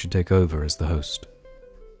 who should take over as the host?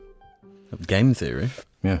 Game Theory?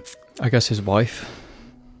 Yeah. I guess his wife.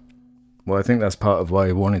 Well, I think that's part of why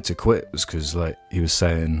he wanted to quit, was because like he was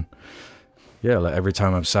saying, yeah, like every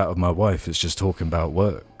time I'm sat with my wife, it's just talking about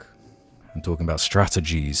work and talking about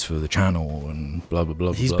strategies for the channel and blah blah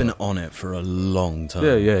blah. He's been on it for a long time.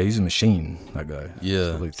 Yeah, he's a machine, that guy.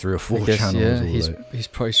 Yeah, like 3 or 4 I guess, channels. Yeah, he's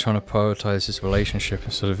probably trying to prioritize his relationship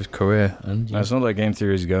instead of his career. And no, it's not like Game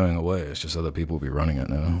Theory is going away. It's just other people will be running it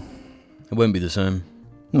now. It won't be the same.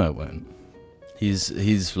 No, it won't. He's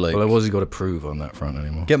like. Well, what's he got to prove on that front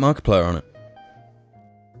anymore? Get Markiplier on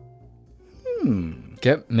it.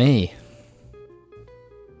 Get me.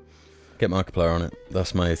 Get Markiplier on it.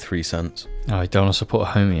 That's my 3 cents. Oh, I don't want to support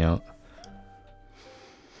a homie out.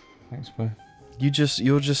 Thanks, bro.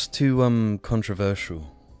 You're just too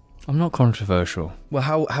controversial. I'm not controversial. Well,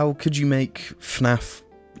 how could you make FNAF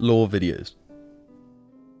lore videos?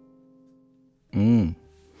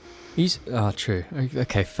 He's true.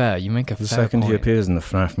 Okay, fair. You make a the fair second point. he appears in the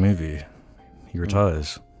FNAF movie, he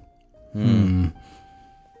retires. Maybe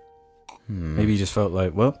he just felt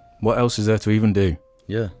like, well, what else is there to even do?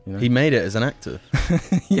 Yeah, you know? He made it as an actor.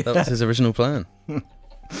 Yeah. That was his original plan. I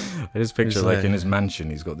just picture like in his mansion,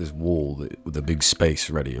 he's got this wall with a big space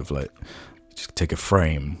ready of like, just take a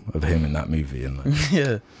frame of him in that movie and like,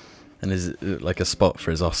 yeah, and is like a spot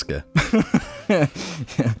for his Oscar. yeah.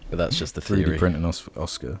 But that's just the theory. 3D printing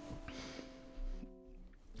Oscar.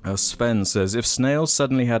 Sven says, if snails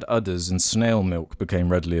suddenly had udders and snail milk became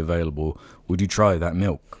readily available, would you try that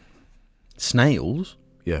milk? Snails?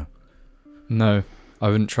 Yeah. No, I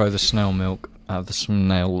wouldn't try the snail milk out of the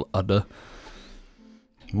snail udder.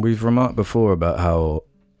 We've remarked before about how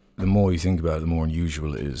the more you think about it, the more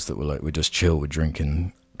unusual it is that we're just chill with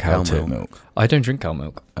drinking cow tit milk. I don't drink cow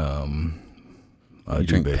milk. I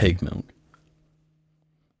drink pig milk.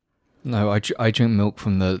 No, I drink milk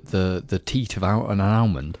from the teat of an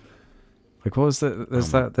almond. Like, what was that?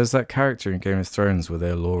 There's that character in Game of Thrones where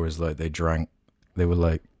their lore is like they drank the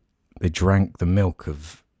milk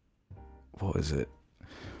of, what is it?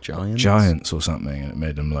 Giants or something, and it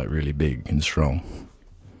made them like really big and strong.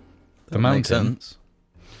 The mountain.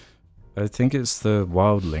 I think it's the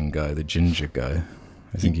wildling guy, the ginger guy.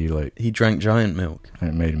 I think he drank giant milk, and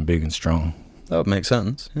it made him big and strong. That would make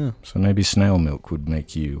sense. Yeah. So maybe snail milk would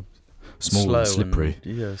make you small and slippery.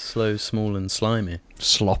 Slow, small, and slimy.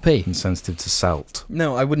 Sloppy. And sensitive to salt.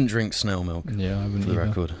 No, I wouldn't drink snail milk. Yeah, I wouldn't. For the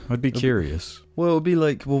record, I'd be curious. Well, it would be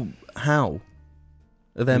like, how?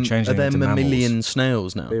 Are there mammalian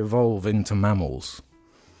snails now? They evolve into mammals.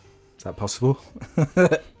 Is that possible?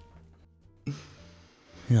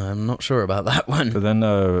 Yeah, I'm not sure about that one. But then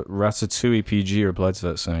Ratatouille PG replied to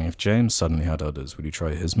that saying, if James suddenly had udders, would you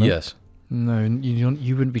try his milk? Yes. No,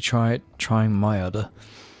 you wouldn't be trying my udder.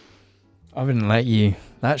 I wouldn't let you.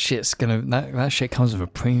 That shit comes with a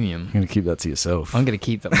premium. You're going to keep that to yourself. I'm going to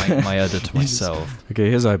keep my udder to myself. Okay,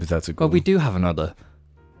 here's a hypothetical. Well, we do have an udder.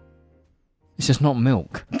 It's just not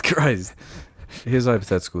milk. Christ. Here's a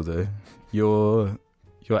hypothetical though. Your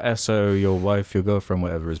SO, your wife, your girlfriend,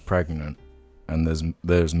 whatever, is pregnant, and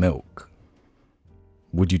there's milk.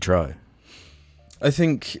 Would you try? I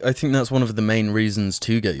think that's one of the main reasons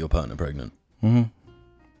to get your partner pregnant. Mm-hmm.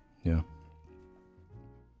 Yeah.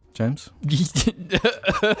 James? I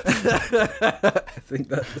think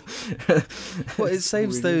that. Well, it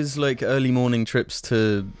saves those like early morning trips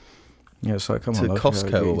to. Yeah, it's like, come on,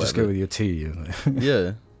 Costco or just go with your tea.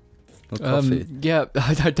 Yeah. Or coffee. Yeah,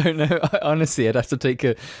 I don't know. Honestly, I'd have to take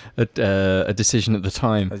a decision at the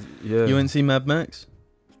time. Yeah. You went to see Mad Max?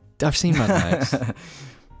 I've seen Mad Max.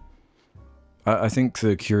 I think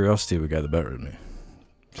the curiosity would get the better of me.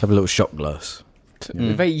 Let's have a little shot glass.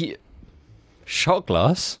 Wait, shot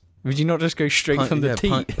glass? Would you not just go straight from the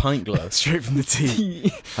tea? Pint glass. Straight from the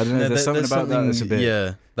tea. I don't know. There's something about that that's a bit.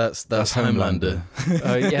 Yeah, that's Homelander.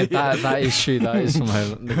 Oh yeah, that is true. That is from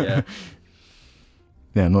Homelander. Yeah.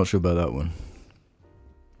 Yeah, I'm not sure about that one.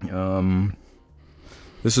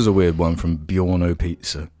 This is a weird one from Bjorno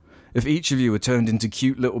Pizza. If each of you were turned into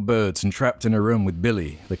cute little birds and trapped in a room with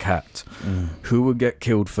Billy, the cat, who would get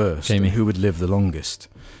killed first? Jamie. And who would live the longest?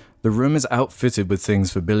 The room is outfitted with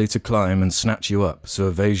things for Billy to climb and snatch you up, so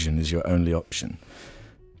evasion is your only option.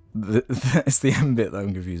 That's the end bit that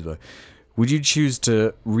I'm confused by. Would you choose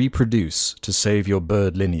to reproduce to save your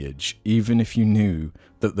bird lineage, even if you knew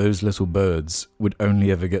that those little birds would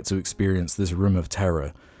only ever get to experience this room of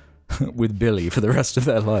terror with Billy for the rest of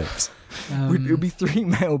their lives? It would be 3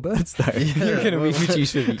 male birds there. Yeah, you're going to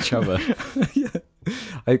reproduce with each other. Yeah.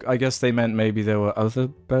 I guess they meant maybe there were other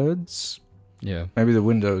birds. Yeah. Maybe the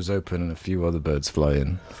window is open and a few other birds fly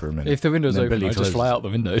in for a minute. If the window's open, I just fly out the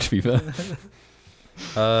window, to be fair.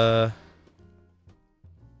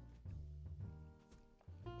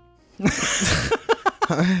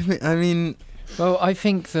 I mean, well, I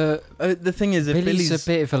think that the thing is, if Billy's a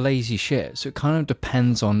bit of a lazy shit, so it kind of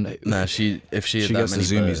depends on. Nah, if she had gets that the many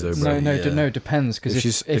zoomies birds. though, bro. No, it depends because if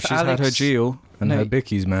she's Alex had her Geel and her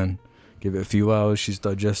Bickies, man, give it a few hours, she's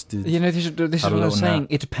digested. You know, this is what I'm saying.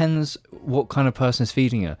 It depends what kind of person is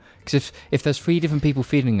feeding her. Because if there's 3 different people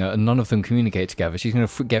feeding her and none of them communicate together, she's going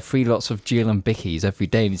to get 3 lots of Geel and Bickies every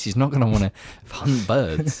day, and she's not going to want to hunt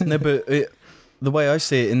birds. No, but the way I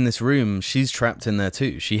see it in this room, she's trapped in there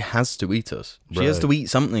too. She has to eat us. She has to eat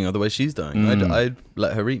something, otherwise she's dying. I'd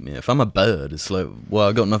let her eat me. If I'm a bird, it's like, well,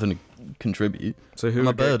 I got nothing to contribute. So who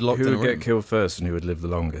would get killed first and who would live the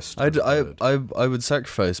longest? I would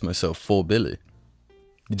sacrifice myself for Billy.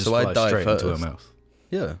 You just fly die straight first. into her mouth.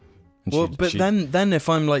 Yeah. Well, but then if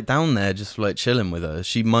I'm like down there just like chilling with her,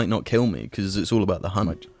 she might not kill me because it's all about the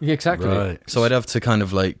hunt. Yeah, exactly. Right. So I'd have to kind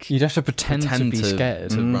of like you'd have to pretend to be scared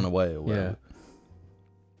to run away or whatever. Yeah.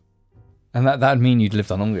 And that'd mean you'd live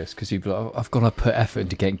the longest because you'd be like, I've got to put effort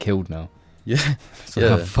into getting killed now. Yeah. So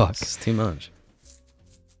yeah. Fuck. It's too much.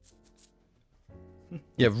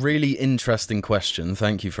 Yeah, really interesting question.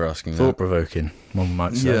 Thank you for asking that. Thought-provoking, one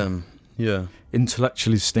might say. Yeah.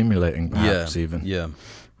 Intellectually stimulating, perhaps, even. Yeah.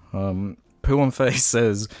 Poo on Face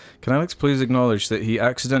says, can Alex please acknowledge that he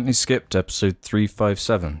accidentally skipped episode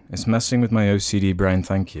 357? It's messing with my OCD brain,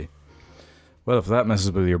 thank you. Well, if that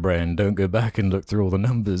messes with your brain, don't go back and look through all the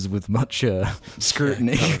numbers with much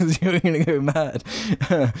scrutiny, because you're going to go mad.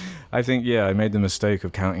 I think, I made the mistake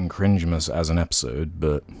of counting Cringemas as an episode,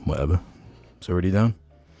 but whatever. It's already done.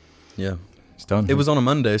 Yeah. It's done. It was on a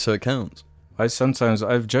Monday, so it counts.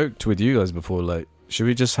 I've joked with you guys before, like, should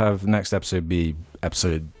we just have next episode be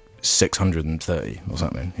episode 630 or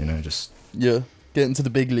something, just... Yeah. Get into the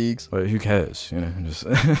big leagues. Well, who cares,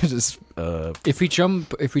 just if we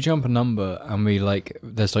jump a number and we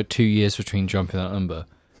there's 2 years between jumping that number,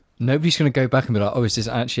 nobody's going to go back and be like, oh, is this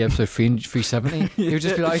actually episode 370? You'll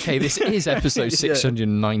just be like, okay, this is episode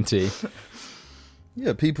 690.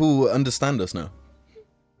 Yeah, people understand us now.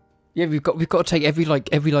 Yeah, we've got to take every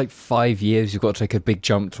 5 years. You've got to take a big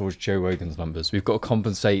jump towards Joe Rogan's numbers. We've got to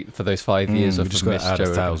compensate for those 5 years of just got to add Joe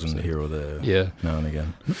 1,000 here or there. Yeah, now and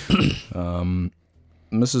again.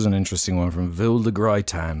 This is an interesting one from Vil de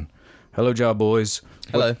Grytan. Hello, Jar Boys.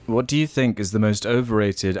 Hello. What do you think is the most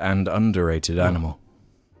overrated and underrated animal?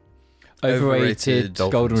 Overrated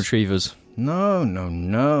golden retrievers.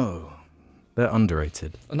 No. They're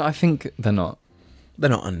underrated. No, I think they're not. They're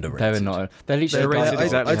not underrated. They're not. They're literally rated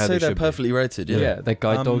exactly I'd how say they they're should perfectly rated. Yeah. Yeah, they're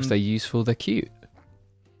guide dogs. They're useful. They're cute.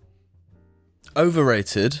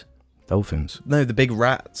 Overrated. Dolphins. No, the big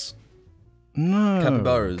rats. No.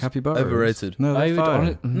 Capybaras. Overrated. No, they're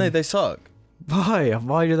fine. No, they suck. Why?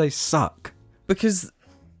 Why do they suck? Because,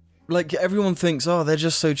 everyone thinks, oh, they're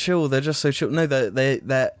just so chill. No,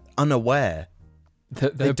 they're unaware.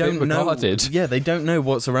 They don't regarded. Yeah, they don't know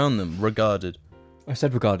what's around them. Regarded. I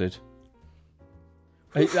said regarded.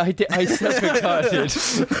 I said regarded.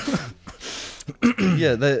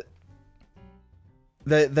 Yeah,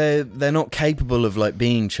 they're not capable of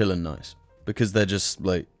being chill and nice because they're just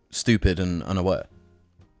stupid and unaware.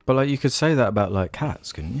 But you could say that about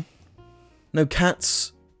cats, couldn't you? No,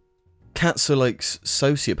 cats are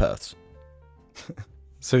sociopaths.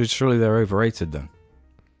 So surely they're overrated then.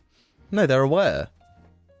 No, they're aware.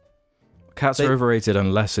 Cats are overrated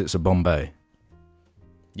unless it's a Bombay.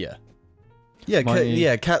 Yeah.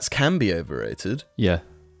 Yeah, cats can be overrated. Yeah.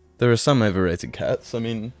 There are some overrated cats. I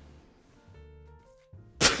mean...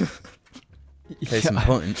 Case in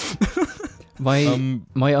point.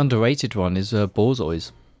 My underrated one is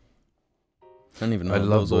borzois. I don't even know. I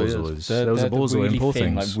love borzoi. There was a borzoi really in Poor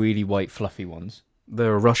thin, Things. like really white, fluffy ones.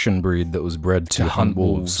 They're a Russian breed that was bred to hunt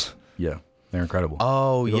wolves. Yeah, they're incredible.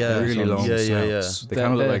 Oh, They got yeah. really long yeah. snouts. They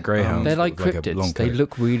kind of look like greyhounds. They're like with, a cryptids. long They coat.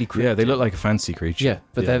 look really cryptic. Yeah, they look like a fancy creature. Yeah,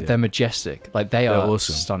 but they're majestic. Like they They're are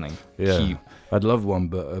awesome. stunning. Yeah. Cute. I'd love one,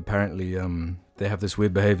 but apparently they have this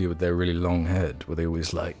weird behavior with their really long head, where they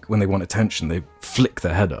always when they want attention, they flick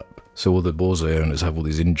their head up. So all the borzoi owners have all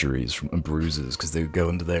these injuries and bruises because they go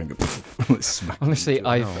under there and go smack. Honestly,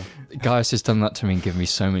 Gaius has done that to me and given me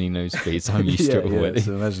so many nosebleeds. I'm used to it already.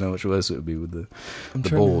 So imagine how much worse it would be with the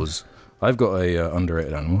boars. I've got a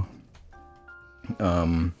underrated animal.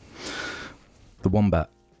 The wombat.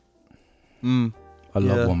 I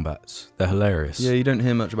love wombats. They're hilarious. Yeah, you don't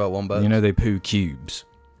hear much about wombats. You know they poo cubes.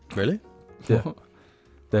 Really? Yeah.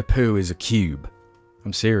 Their poo is a cube.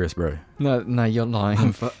 I'm serious, bro. No, you're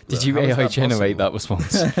lying. Did you AI generate that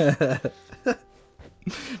response? No,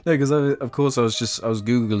 because of course I was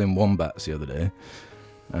googling wombats the other day,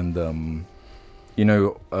 and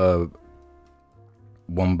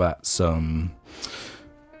wombats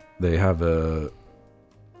they have a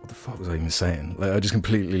what the fuck was I even saying? Like I just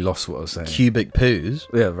completely lost what I was saying. Cubic poos?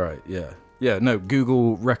 Yeah, right. Yeah. No,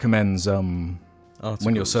 Google recommends Articles.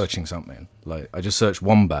 when you're searching something. Like I just searched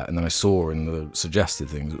wombat, and then I saw in the suggested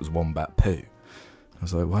things it was wombat poo. I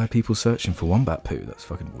was like, why are people searching for wombat poo? That's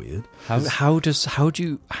fucking weird. How does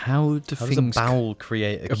a bowel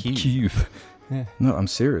create a cube? Yeah. No, I'm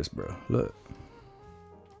serious, bro. Look.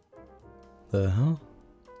 The hell?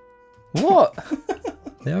 What?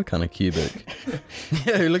 They are kind of cubic.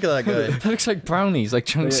 Yeah, look at that guy. That looks like brownies, like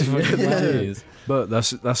chunks of brownies. But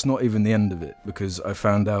that's not even the end of it, because I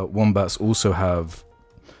found out wombats also have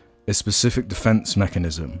a specific defense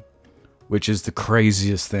mechanism, which is the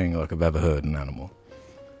craziest thing like I've ever heard in an animal.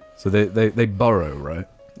 So they burrow, right?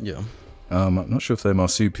 Yeah. I'm not sure if they're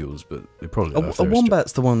marsupials, but they probably are. Are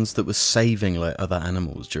wombats the ones that were saving like other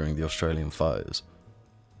animals during the Australian fires?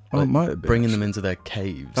 It might have been. Bringing them into their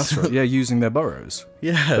caves. That's right. Yeah, using their burrows.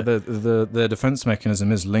 Yeah. But their defense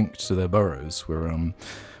mechanism is linked to their burrows, where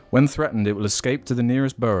when threatened, it will escape to the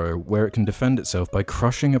nearest burrow, where it can defend itself by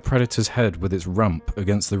crushing a predator's head with its rump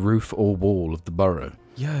against the roof or wall of the burrow.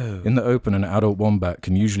 Yo. In the open, an adult wombat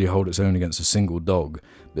can usually hold its own against a single dog,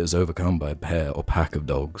 but is overcome by a pair or pack of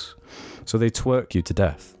dogs. So they twerk you to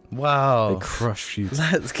death. Wow. They crush you.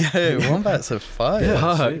 Let's go. Wombats are fire.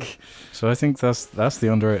 Yeah, Fuck. So I think that's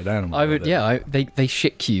the underrated animal. I would, they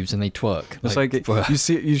shit cubes and they twerk. It's like you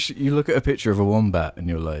see, you look at a picture of a wombat and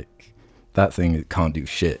you're like, that thing can't do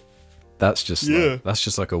shit. That's just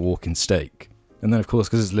like a walking steak. And then of course,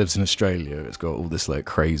 because it lives in Australia, it's got all this like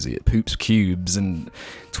crazy. It poops cubes and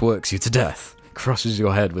twerks you to death, crushes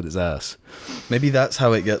your head with its ass. Maybe that's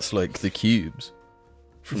how it gets like the cubes.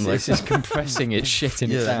 From like it's compressing its shit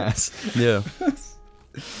in its ass. Yeah.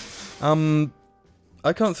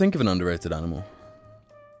 I can't think of an underrated animal.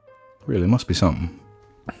 Really, must be something.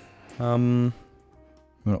 We're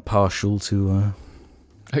not partial to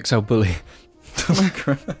XL Bully. Oh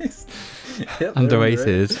Christ.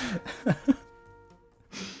 Underrated.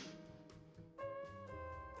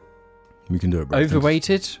 We can do it. Bro.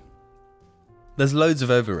 Overrated. There's loads of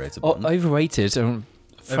overrated ones. Overrated. Friendly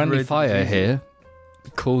Overrated fire easy. here.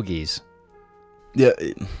 Corgis. Yeah.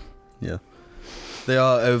 They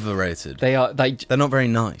are overrated. They are They're not very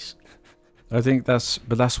nice. I think that's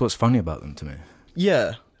what's funny about them to me.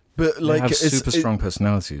 Yeah, but They like have it's super strong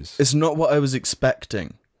personalities. It's not what I was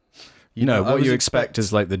expecting. What you expect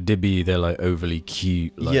is like the dibby. They're like overly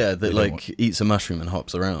cute. Like, that like eats a mushroom and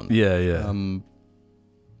hops around. Yeah.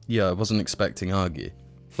 Yeah, I wasn't expecting Argy.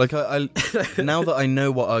 Like I now that I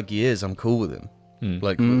know what Argy is, I'm cool with him.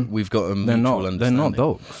 Like we've got a mutual understanding. They're not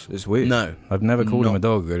dogs. It's weird. No, I've never called him a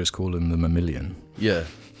dog. I just call him the mammalian. Yeah.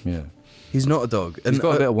 He's not a dog. He's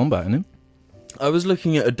got a bit of wombat in him. I was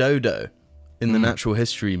looking at a dodo in the Natural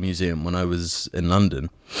History Museum when I was in London,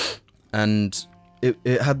 and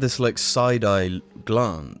it had this like side-eye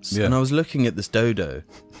glance, and I was looking at this dodo,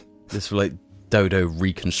 this like dodo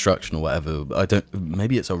reconstruction or whatever.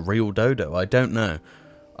 Maybe it's a real dodo. I don't know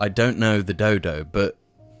the dodo, but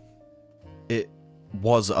it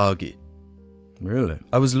was Argy. Really?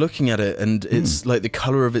 I was looking at it, and it's like the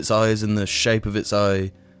colour of its eyes and the shape of its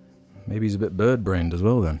eye. Maybe he's a bit bird-brained as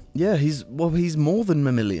well then. Yeah, he's more than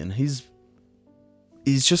mammalian. He's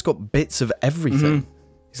just got bits of everything.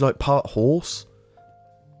 He's like part horse.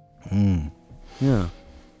 Yeah.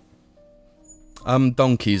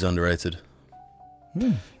 Donkeys underrated.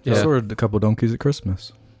 I saw a couple of donkeys at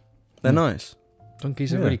Christmas. They're nice.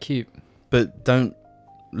 Donkeys are really cute. But don't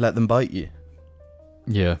let them bite you.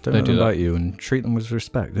 Yeah, don't let them bite you, and treat them with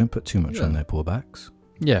respect. Don't put too much on their poor backs.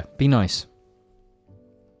 Yeah, be nice.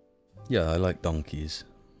 Yeah, I like donkeys.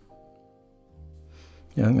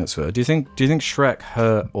 Yeah, I think that's fair. Do you think Shrek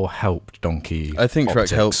hurt or helped donkey? I think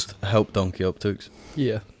optics? Shrek helped donkey optics.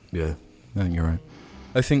 Yeah. Yeah, I think you're right.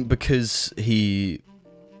 I think because he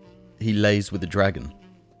lays with a dragon.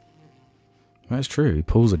 That's true. He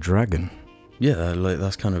pulls a dragon. Yeah, like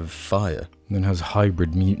that's kind of fire. And then has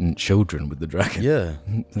hybrid mutant children with the dragon. Yeah.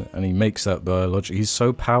 And he makes that biological. He's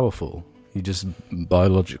so powerful. He just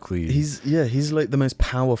biologically. He's like the most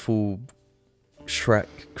powerful Shrek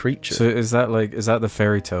creature. So is that the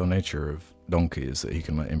fairy tale nature of donkey? Is that he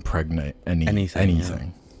can like impregnate anything? Yeah.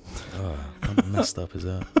 Oh, how messed up is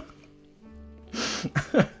that?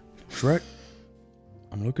 Shrek,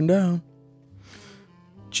 I'm looking down.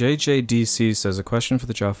 JJDC says, a question for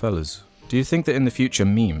the Jar fellas. Do you think that in the future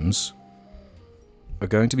memes are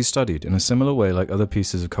going to be studied in a similar way like other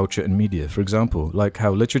pieces of culture and media? For example, like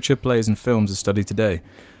how literature, plays and films are studied today.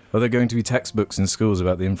 Are there going to be textbooks in schools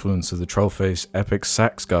about the influence of the trollface epic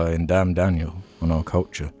sax guy and Damn Daniel on our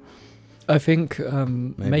culture? I think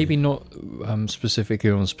maybe not specifically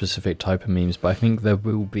on a specific type of memes, but I think there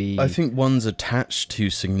will be. I think one's attached to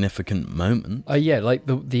significant moment. Yeah, like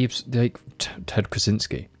the Ted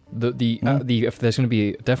Krasinski. If there's going to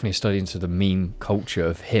be definitely a study into the meme culture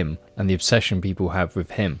of him and the obsession people have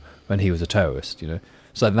with him when he was a terrorist, you know.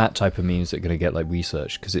 So that type of memes that are going to get like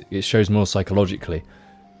researched because it shows more psychologically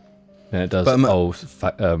than it does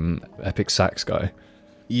epic sax guy.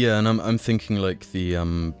 Yeah, and I'm thinking like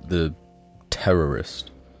the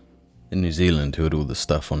terrorist in New Zealand who had all the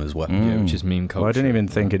stuff on his weapon, yeah, which is meme culture. Well, I don't even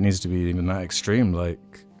think it needs to be even that extreme. Like,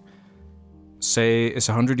 say it's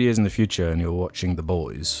 100 years in the future and you're watching The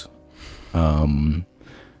Boys.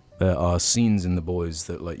 There are scenes in The Boys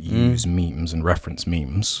that like use memes and reference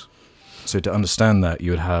memes. So to understand that,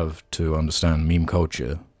 you would have to understand meme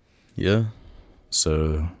culture. Yeah.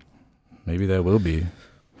 So maybe there will be.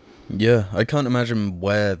 Yeah, I can't imagine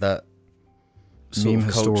where that sort meme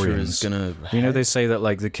of culture is gonna. You know, they say that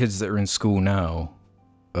like the kids that are in school now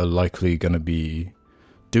are likely going to be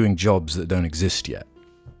doing jobs that don't exist yet.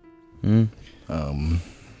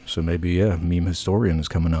 So maybe meme historian is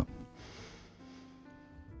coming up.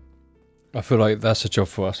 I feel like that's a job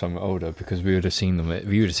for us when we're older because we would have seen them.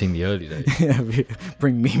 We would have seen the early days. Yeah,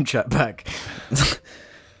 bring meme chat back.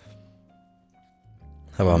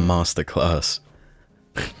 How about masterclass?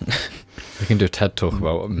 We can do a TED talk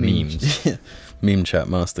about memes. Yeah. Meme chat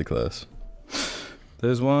masterclass.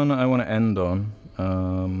 There's one I want to end on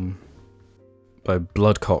by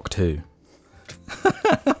Bloodcock 2.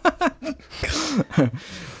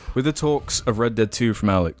 With the talks of Red Dead 2 from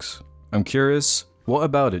Alex, I'm curious, what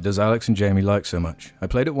about it does Alex and Jamie like so much? I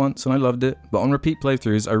played it once and I loved it, but on repeat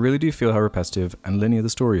playthroughs I really do feel how repetitive and linear the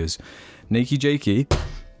story is. Nakey Jakey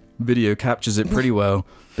video captures it pretty well,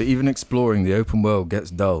 but even exploring the open world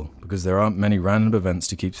gets dull because there aren't many random events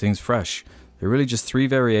to keep things fresh. They're really just 3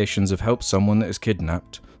 variations of help someone that is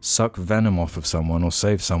kidnapped, suck venom off of someone, or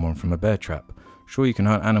save someone from a bear trap. Sure, you can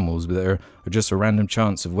hunt animals, but there are just a random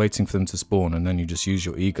chance of waiting for them to spawn, and then you just use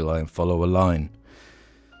your eagle eye and follow a line.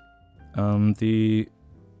 The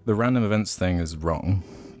random events thing is wrong.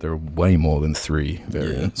 There are way more than 3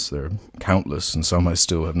 variants. Yeah. There are countless, and some I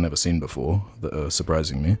still have never seen before that are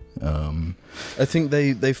surprising me. I think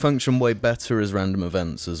they function way better as random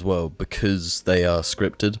events as well because they are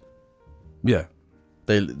scripted. Yeah.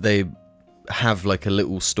 They have like a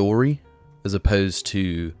little story as opposed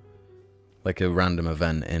to like a random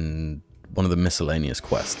event in one of the miscellaneous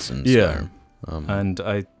quests. And yeah.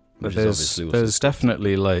 There's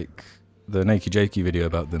definitely like the Nakey Jakey video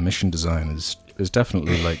about the mission design is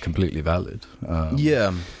definitely like completely valid.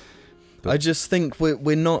 Yeah. I just think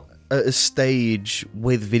we're not at a stage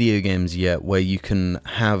with video games yet where you can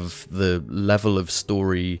have the level of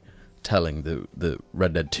storytelling that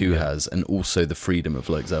Red Dead 2 has, and also the freedom of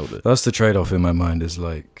like Zelda. That's the trade-off in my mind. Is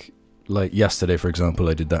like yesterday, for example,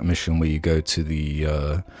 I did that mission where you go to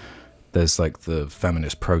the there's like the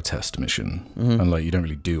feminist protest mission, and like you don't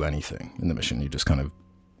really do anything in the mission. You just kind of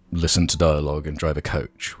listen to dialogue and drive a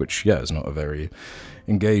coach, which is not a very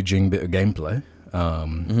engaging bit of gameplay.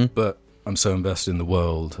 But I'm so invested in the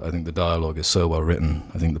world. I think the dialogue is so well written.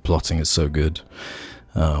 I think the plotting is so good.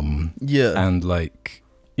 And like,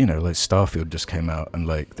 you know, like Starfield just came out, and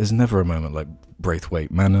like there's never a moment like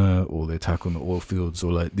Braithwaite Manor or the attack on the oil fields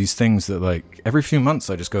or like these things that like every few months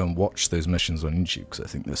I just go and watch those missions on YouTube because I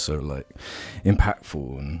think they're so like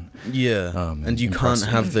impactful and and you impressive.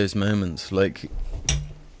 Can't have those moments. Like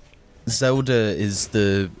Zelda is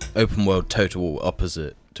the open world total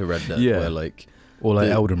opposite to Red Dead, where like Or like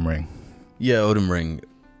Elden Ring. Yeah, Elden Ring.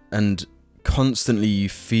 And constantly you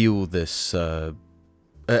feel this...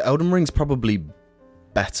 Elden Ring's probably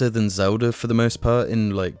better than Zelda for the most part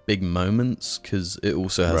in like big moments, because it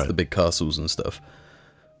also has the big castles and stuff.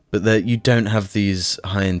 But that you don't have these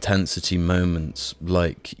high intensity moments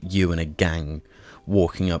like you and a gang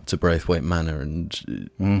walking up to Braithwaite Manor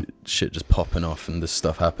and shit just popping off and this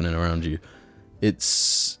stuff happening around you.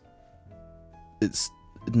 It's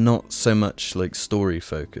not so much like story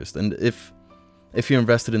focused. And if you're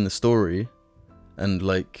invested in the story, and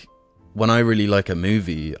like when I really like a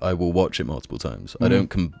movie, I will watch it multiple times. I don't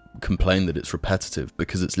complain that it's repetitive,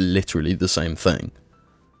 because it's literally the same thing.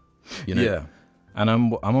 You know? Yeah. And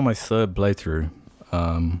I'm on my third playthrough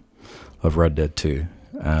of Red Dead 2.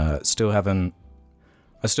 I still haven't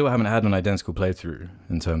had an identical playthrough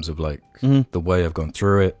in terms of like the way I've gone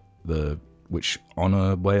through it, which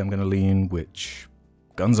honor way I'm going to lean, which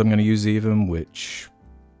guns I'm going to use, even which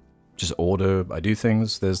just order I do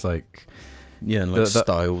things. There's like and like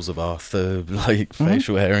styles of Arthur, like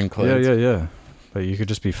facial hair and clothes. Yeah. But you could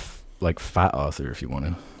just be like fat Arthur if you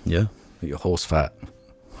wanted. Yeah, like your horse fat.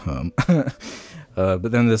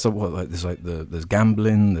 But then there's there's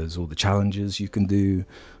gambling. There's all the challenges you can do.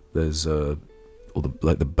 There's all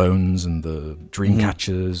the bones and the dream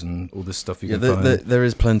catchers and all this stuff you can find. There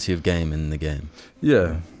is plenty of game in the game.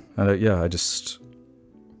 Yeah, and I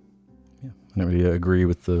don't really agree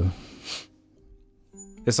with the.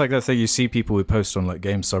 It's like that thing you see people who post on like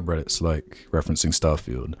game subreddits, like referencing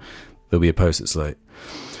Starfield. There'll be a post that's like,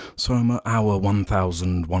 so I'm at hour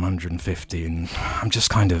 1,150 and I'm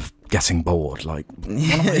just kind of getting bored. Like,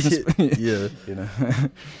 yeah, you know.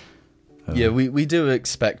 Yeah, we do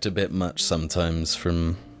expect a bit much sometimes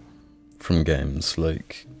from games.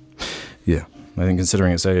 Like, yeah, I think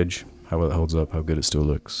considering its age, how well it holds up, how good it still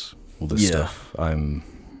looks, all this stuff. I've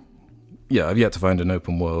yet to find an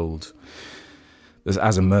open world that's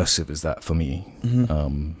as immersive as that for me.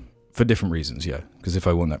 For different reasons, yeah. Because if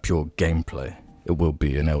I want that pure gameplay, it will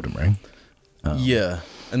be an Elden Ring.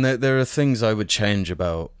 And there are things I would change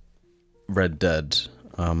about Red Dead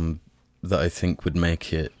that I think would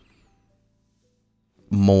make it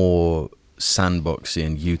more sandboxy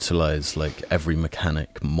and utilize like every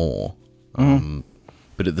mechanic more.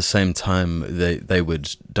 But at the same time, they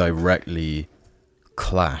would directly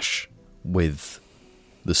clash with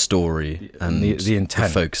the story and the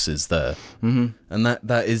intent. The focus is there. And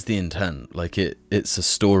that is the intent. Like it's a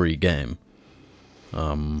story game.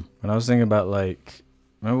 And I was thinking about like,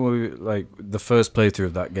 remember like the first playthrough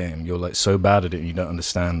of that game, you're like so bad at it and you don't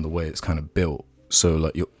understand the way it's kind of built. So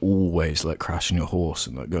like you're always like crashing your horse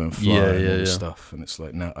and like going flying and all this stuff. And it's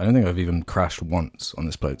like, now I don't think I've even crashed once on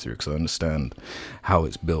this playthrough, because I understand how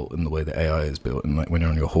it's built and the way the AI is built. And like when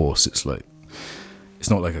you're on your horse, it's like,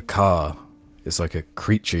 it's not like a car. It's like a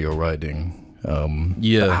creature you're riding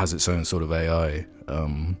that has its own sort of AI.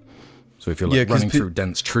 So if you're like running through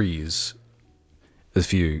dense trees,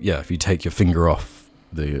 if you take your finger off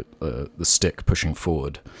the stick pushing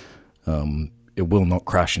forward, it will not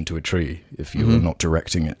crash into a tree if you're not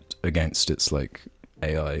directing it against its like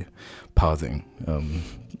AI pathing.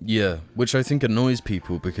 Which I think annoys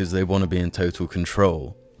people because they want to be in total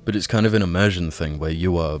control. But it's kind of an immersion thing where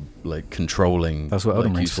you are like controlling. That's what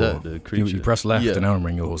Elden Ring's for. You press left and Elden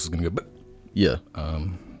Ring, your horse is going to go. Yeah.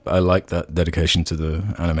 But I like that dedication to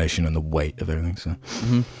the animation and the weight of everything. So.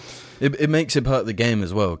 It makes it part of the game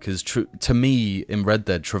as well, because to me in Red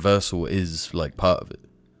Dead, traversal is like part of it.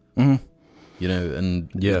 You know, and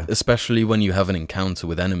especially when you have an encounter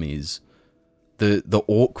with enemies, the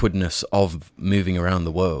awkwardness of moving around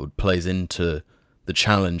the world plays into the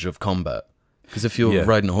challenge of combat. Because if you're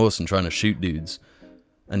riding a horse and trying to shoot dudes,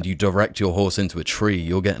 and you direct your horse into a tree,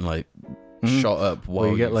 you're getting like shot up while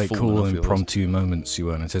you get like cool impromptu moments you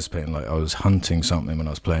weren't anticipating. Like I was hunting something when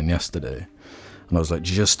I was playing yesterday, and I was like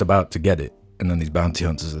just about to get it, and then these bounty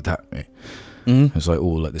hunters attacked me. It's like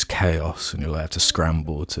all like this chaos, and you'll have to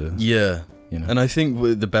scramble to you know. And I think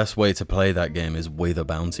the best way to play that game is with a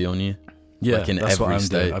bounty on you. Yeah, like in that's every what I'm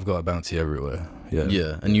state. doing. I've got a bounty everywhere.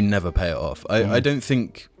 Yeah, and you never pay it off.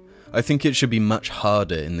 I think it should be much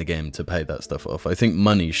harder in the game to pay that stuff off. I think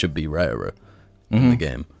money should be rarer in the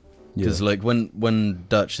game. Because like when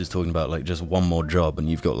Dutch is talking about like just one more job and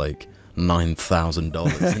you've got like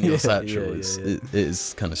 $9,000 in your satchel, it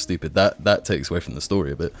is kind of stupid. That takes away from the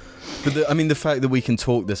story a bit. But the fact that we can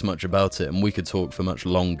talk this much about it, and we could talk for much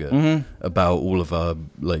longer about all of our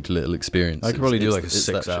like little experiences. I could probably do like a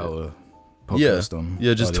 6-hour podcast on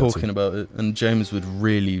just talking about it, and James would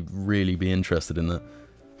really, really be interested in that.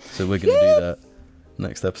 So we're going to do that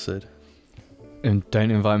next episode. And don't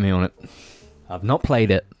invite me on it. I've not played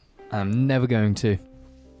it. I'm never going to.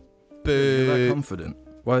 You're that confident.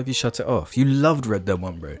 Why have you shut it off? You loved Red Dead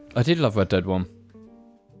 1, bro. I did love Red Dead 1.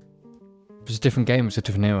 It was a different game, it was a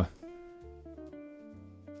different era.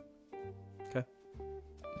 Okay.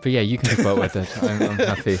 But yeah, you can talk about Red Dead. I'm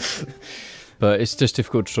happy. But it's just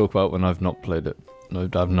difficult to talk about when I've not played it. I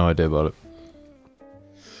have no idea about it.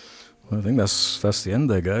 Well, I think that's the end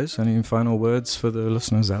there, guys. Any final words for the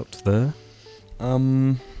listeners out there?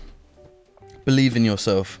 Believe in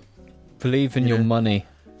yourself. Believe in your money.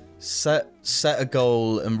 Set a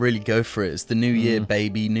goal and really go for it. It's the new year,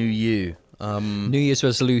 baby. New you. New Year's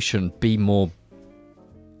resolution: be more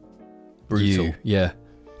brutal. You.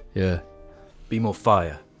 Yeah. Be more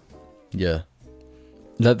fire. Yeah.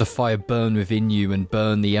 Let the fire burn within you and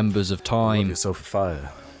burn the embers of time. Love yourself a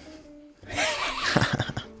fire.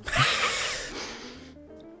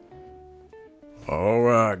 All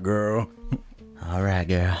right, girl. All right,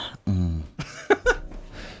 girl.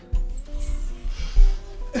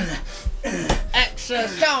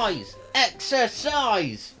 Exercise!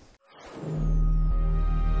 Exercise!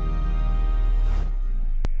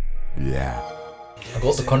 Yeah. I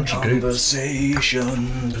got the country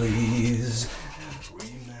Conversation, please.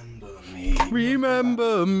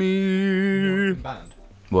 Remember me. Band.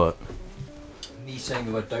 What? Me saying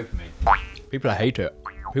the word dopamine. People hate it.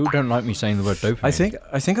 People don't like me saying the word dopamine.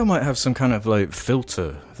 I think I might have some kind of like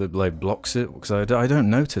filter that like blocks it because I don't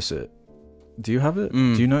notice it. Do you have it?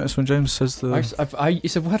 Do you notice when James says the?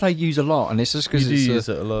 It's a word I use a lot, and it's just because you do use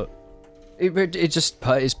it a lot. It just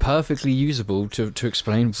is perfectly usable to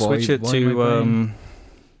explain why. Switch it why to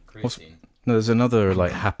no, there's another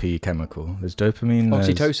like happy chemical. There's dopamine.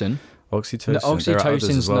 Oxytocin. Oxytocin. No,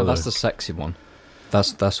 oxytocin's well, that's the sexy one.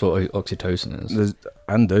 That's what oxytocin is.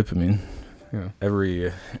 And dopamine.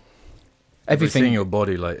 Yeah. Everything in your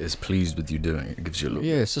body like is pleased with you doing it. It gives you a little.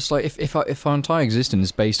 Yeah, it's just like if our entire existence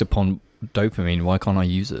is based upon dopamine, why can't I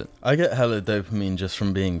use it? I get hella dopamine just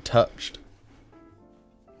from being touched.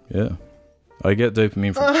 Yeah. I get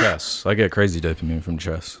dopamine from chess. I get crazy dopamine from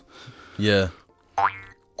chess. Yeah.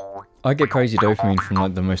 I get crazy dopamine from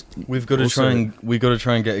like the most. We've got to try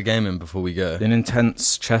and get a game in before we go. In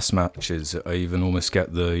intense chess matches, I even almost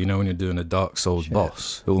get the when you're doing a Dark Souls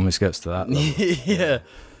boss, it almost gets to that level. Yeah.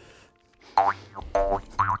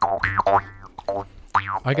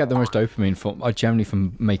 I get the most dopamine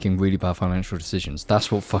from making really bad financial decisions.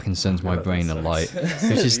 That's what fucking sends my brain alight.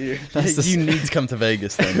 You need to come to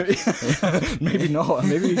Vegas then. Maybe not.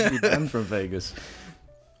 Maybe you should be banned from Vegas.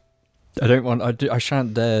 I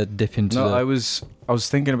shan't dare dip into. No, I was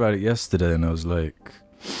thinking about it yesterday, and I was like,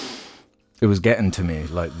 it was getting to me,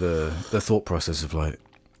 like the thought process of like,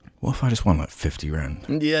 what if I just won like 50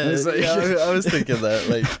 grand? Yeah, I was thinking that.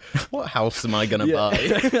 Like, what house am I gonna buy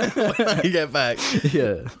when I get back?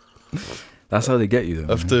 Yeah, that's how they get you.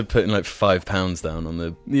 Though, After putting like £5 down on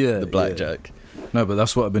the blackjack. Yeah. No, but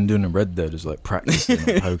that's what I've been doing in Red Dead, is like practicing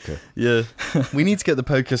like poker. Yeah, we need to get the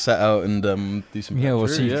poker set out and do some. Yeah, well,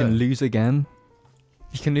 so you can lose again.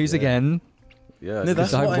 You can lose again. Yeah, no,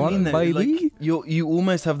 that's what I mean. Baby. Like, you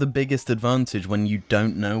almost have the biggest advantage when you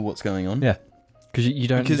don't know what's going on. Yeah, because you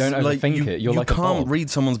don't overthink it. You're like you can't read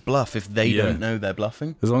someone's bluff if they don't know they're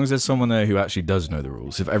bluffing. As long as there's someone there who actually does know the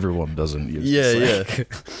rules. If everyone doesn't,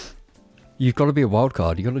 you've got to be a wild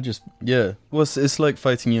card. You got to just Well, it's like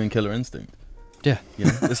fighting you in Killer Instinct. Yeah.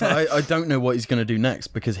 It's like, I don't know what he's going to do next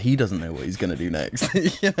because he doesn't know what he's going to do next. I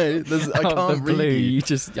can't read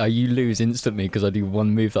you. You lose instantly because I do one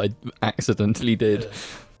move that I accidentally did.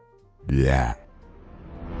 Yeah.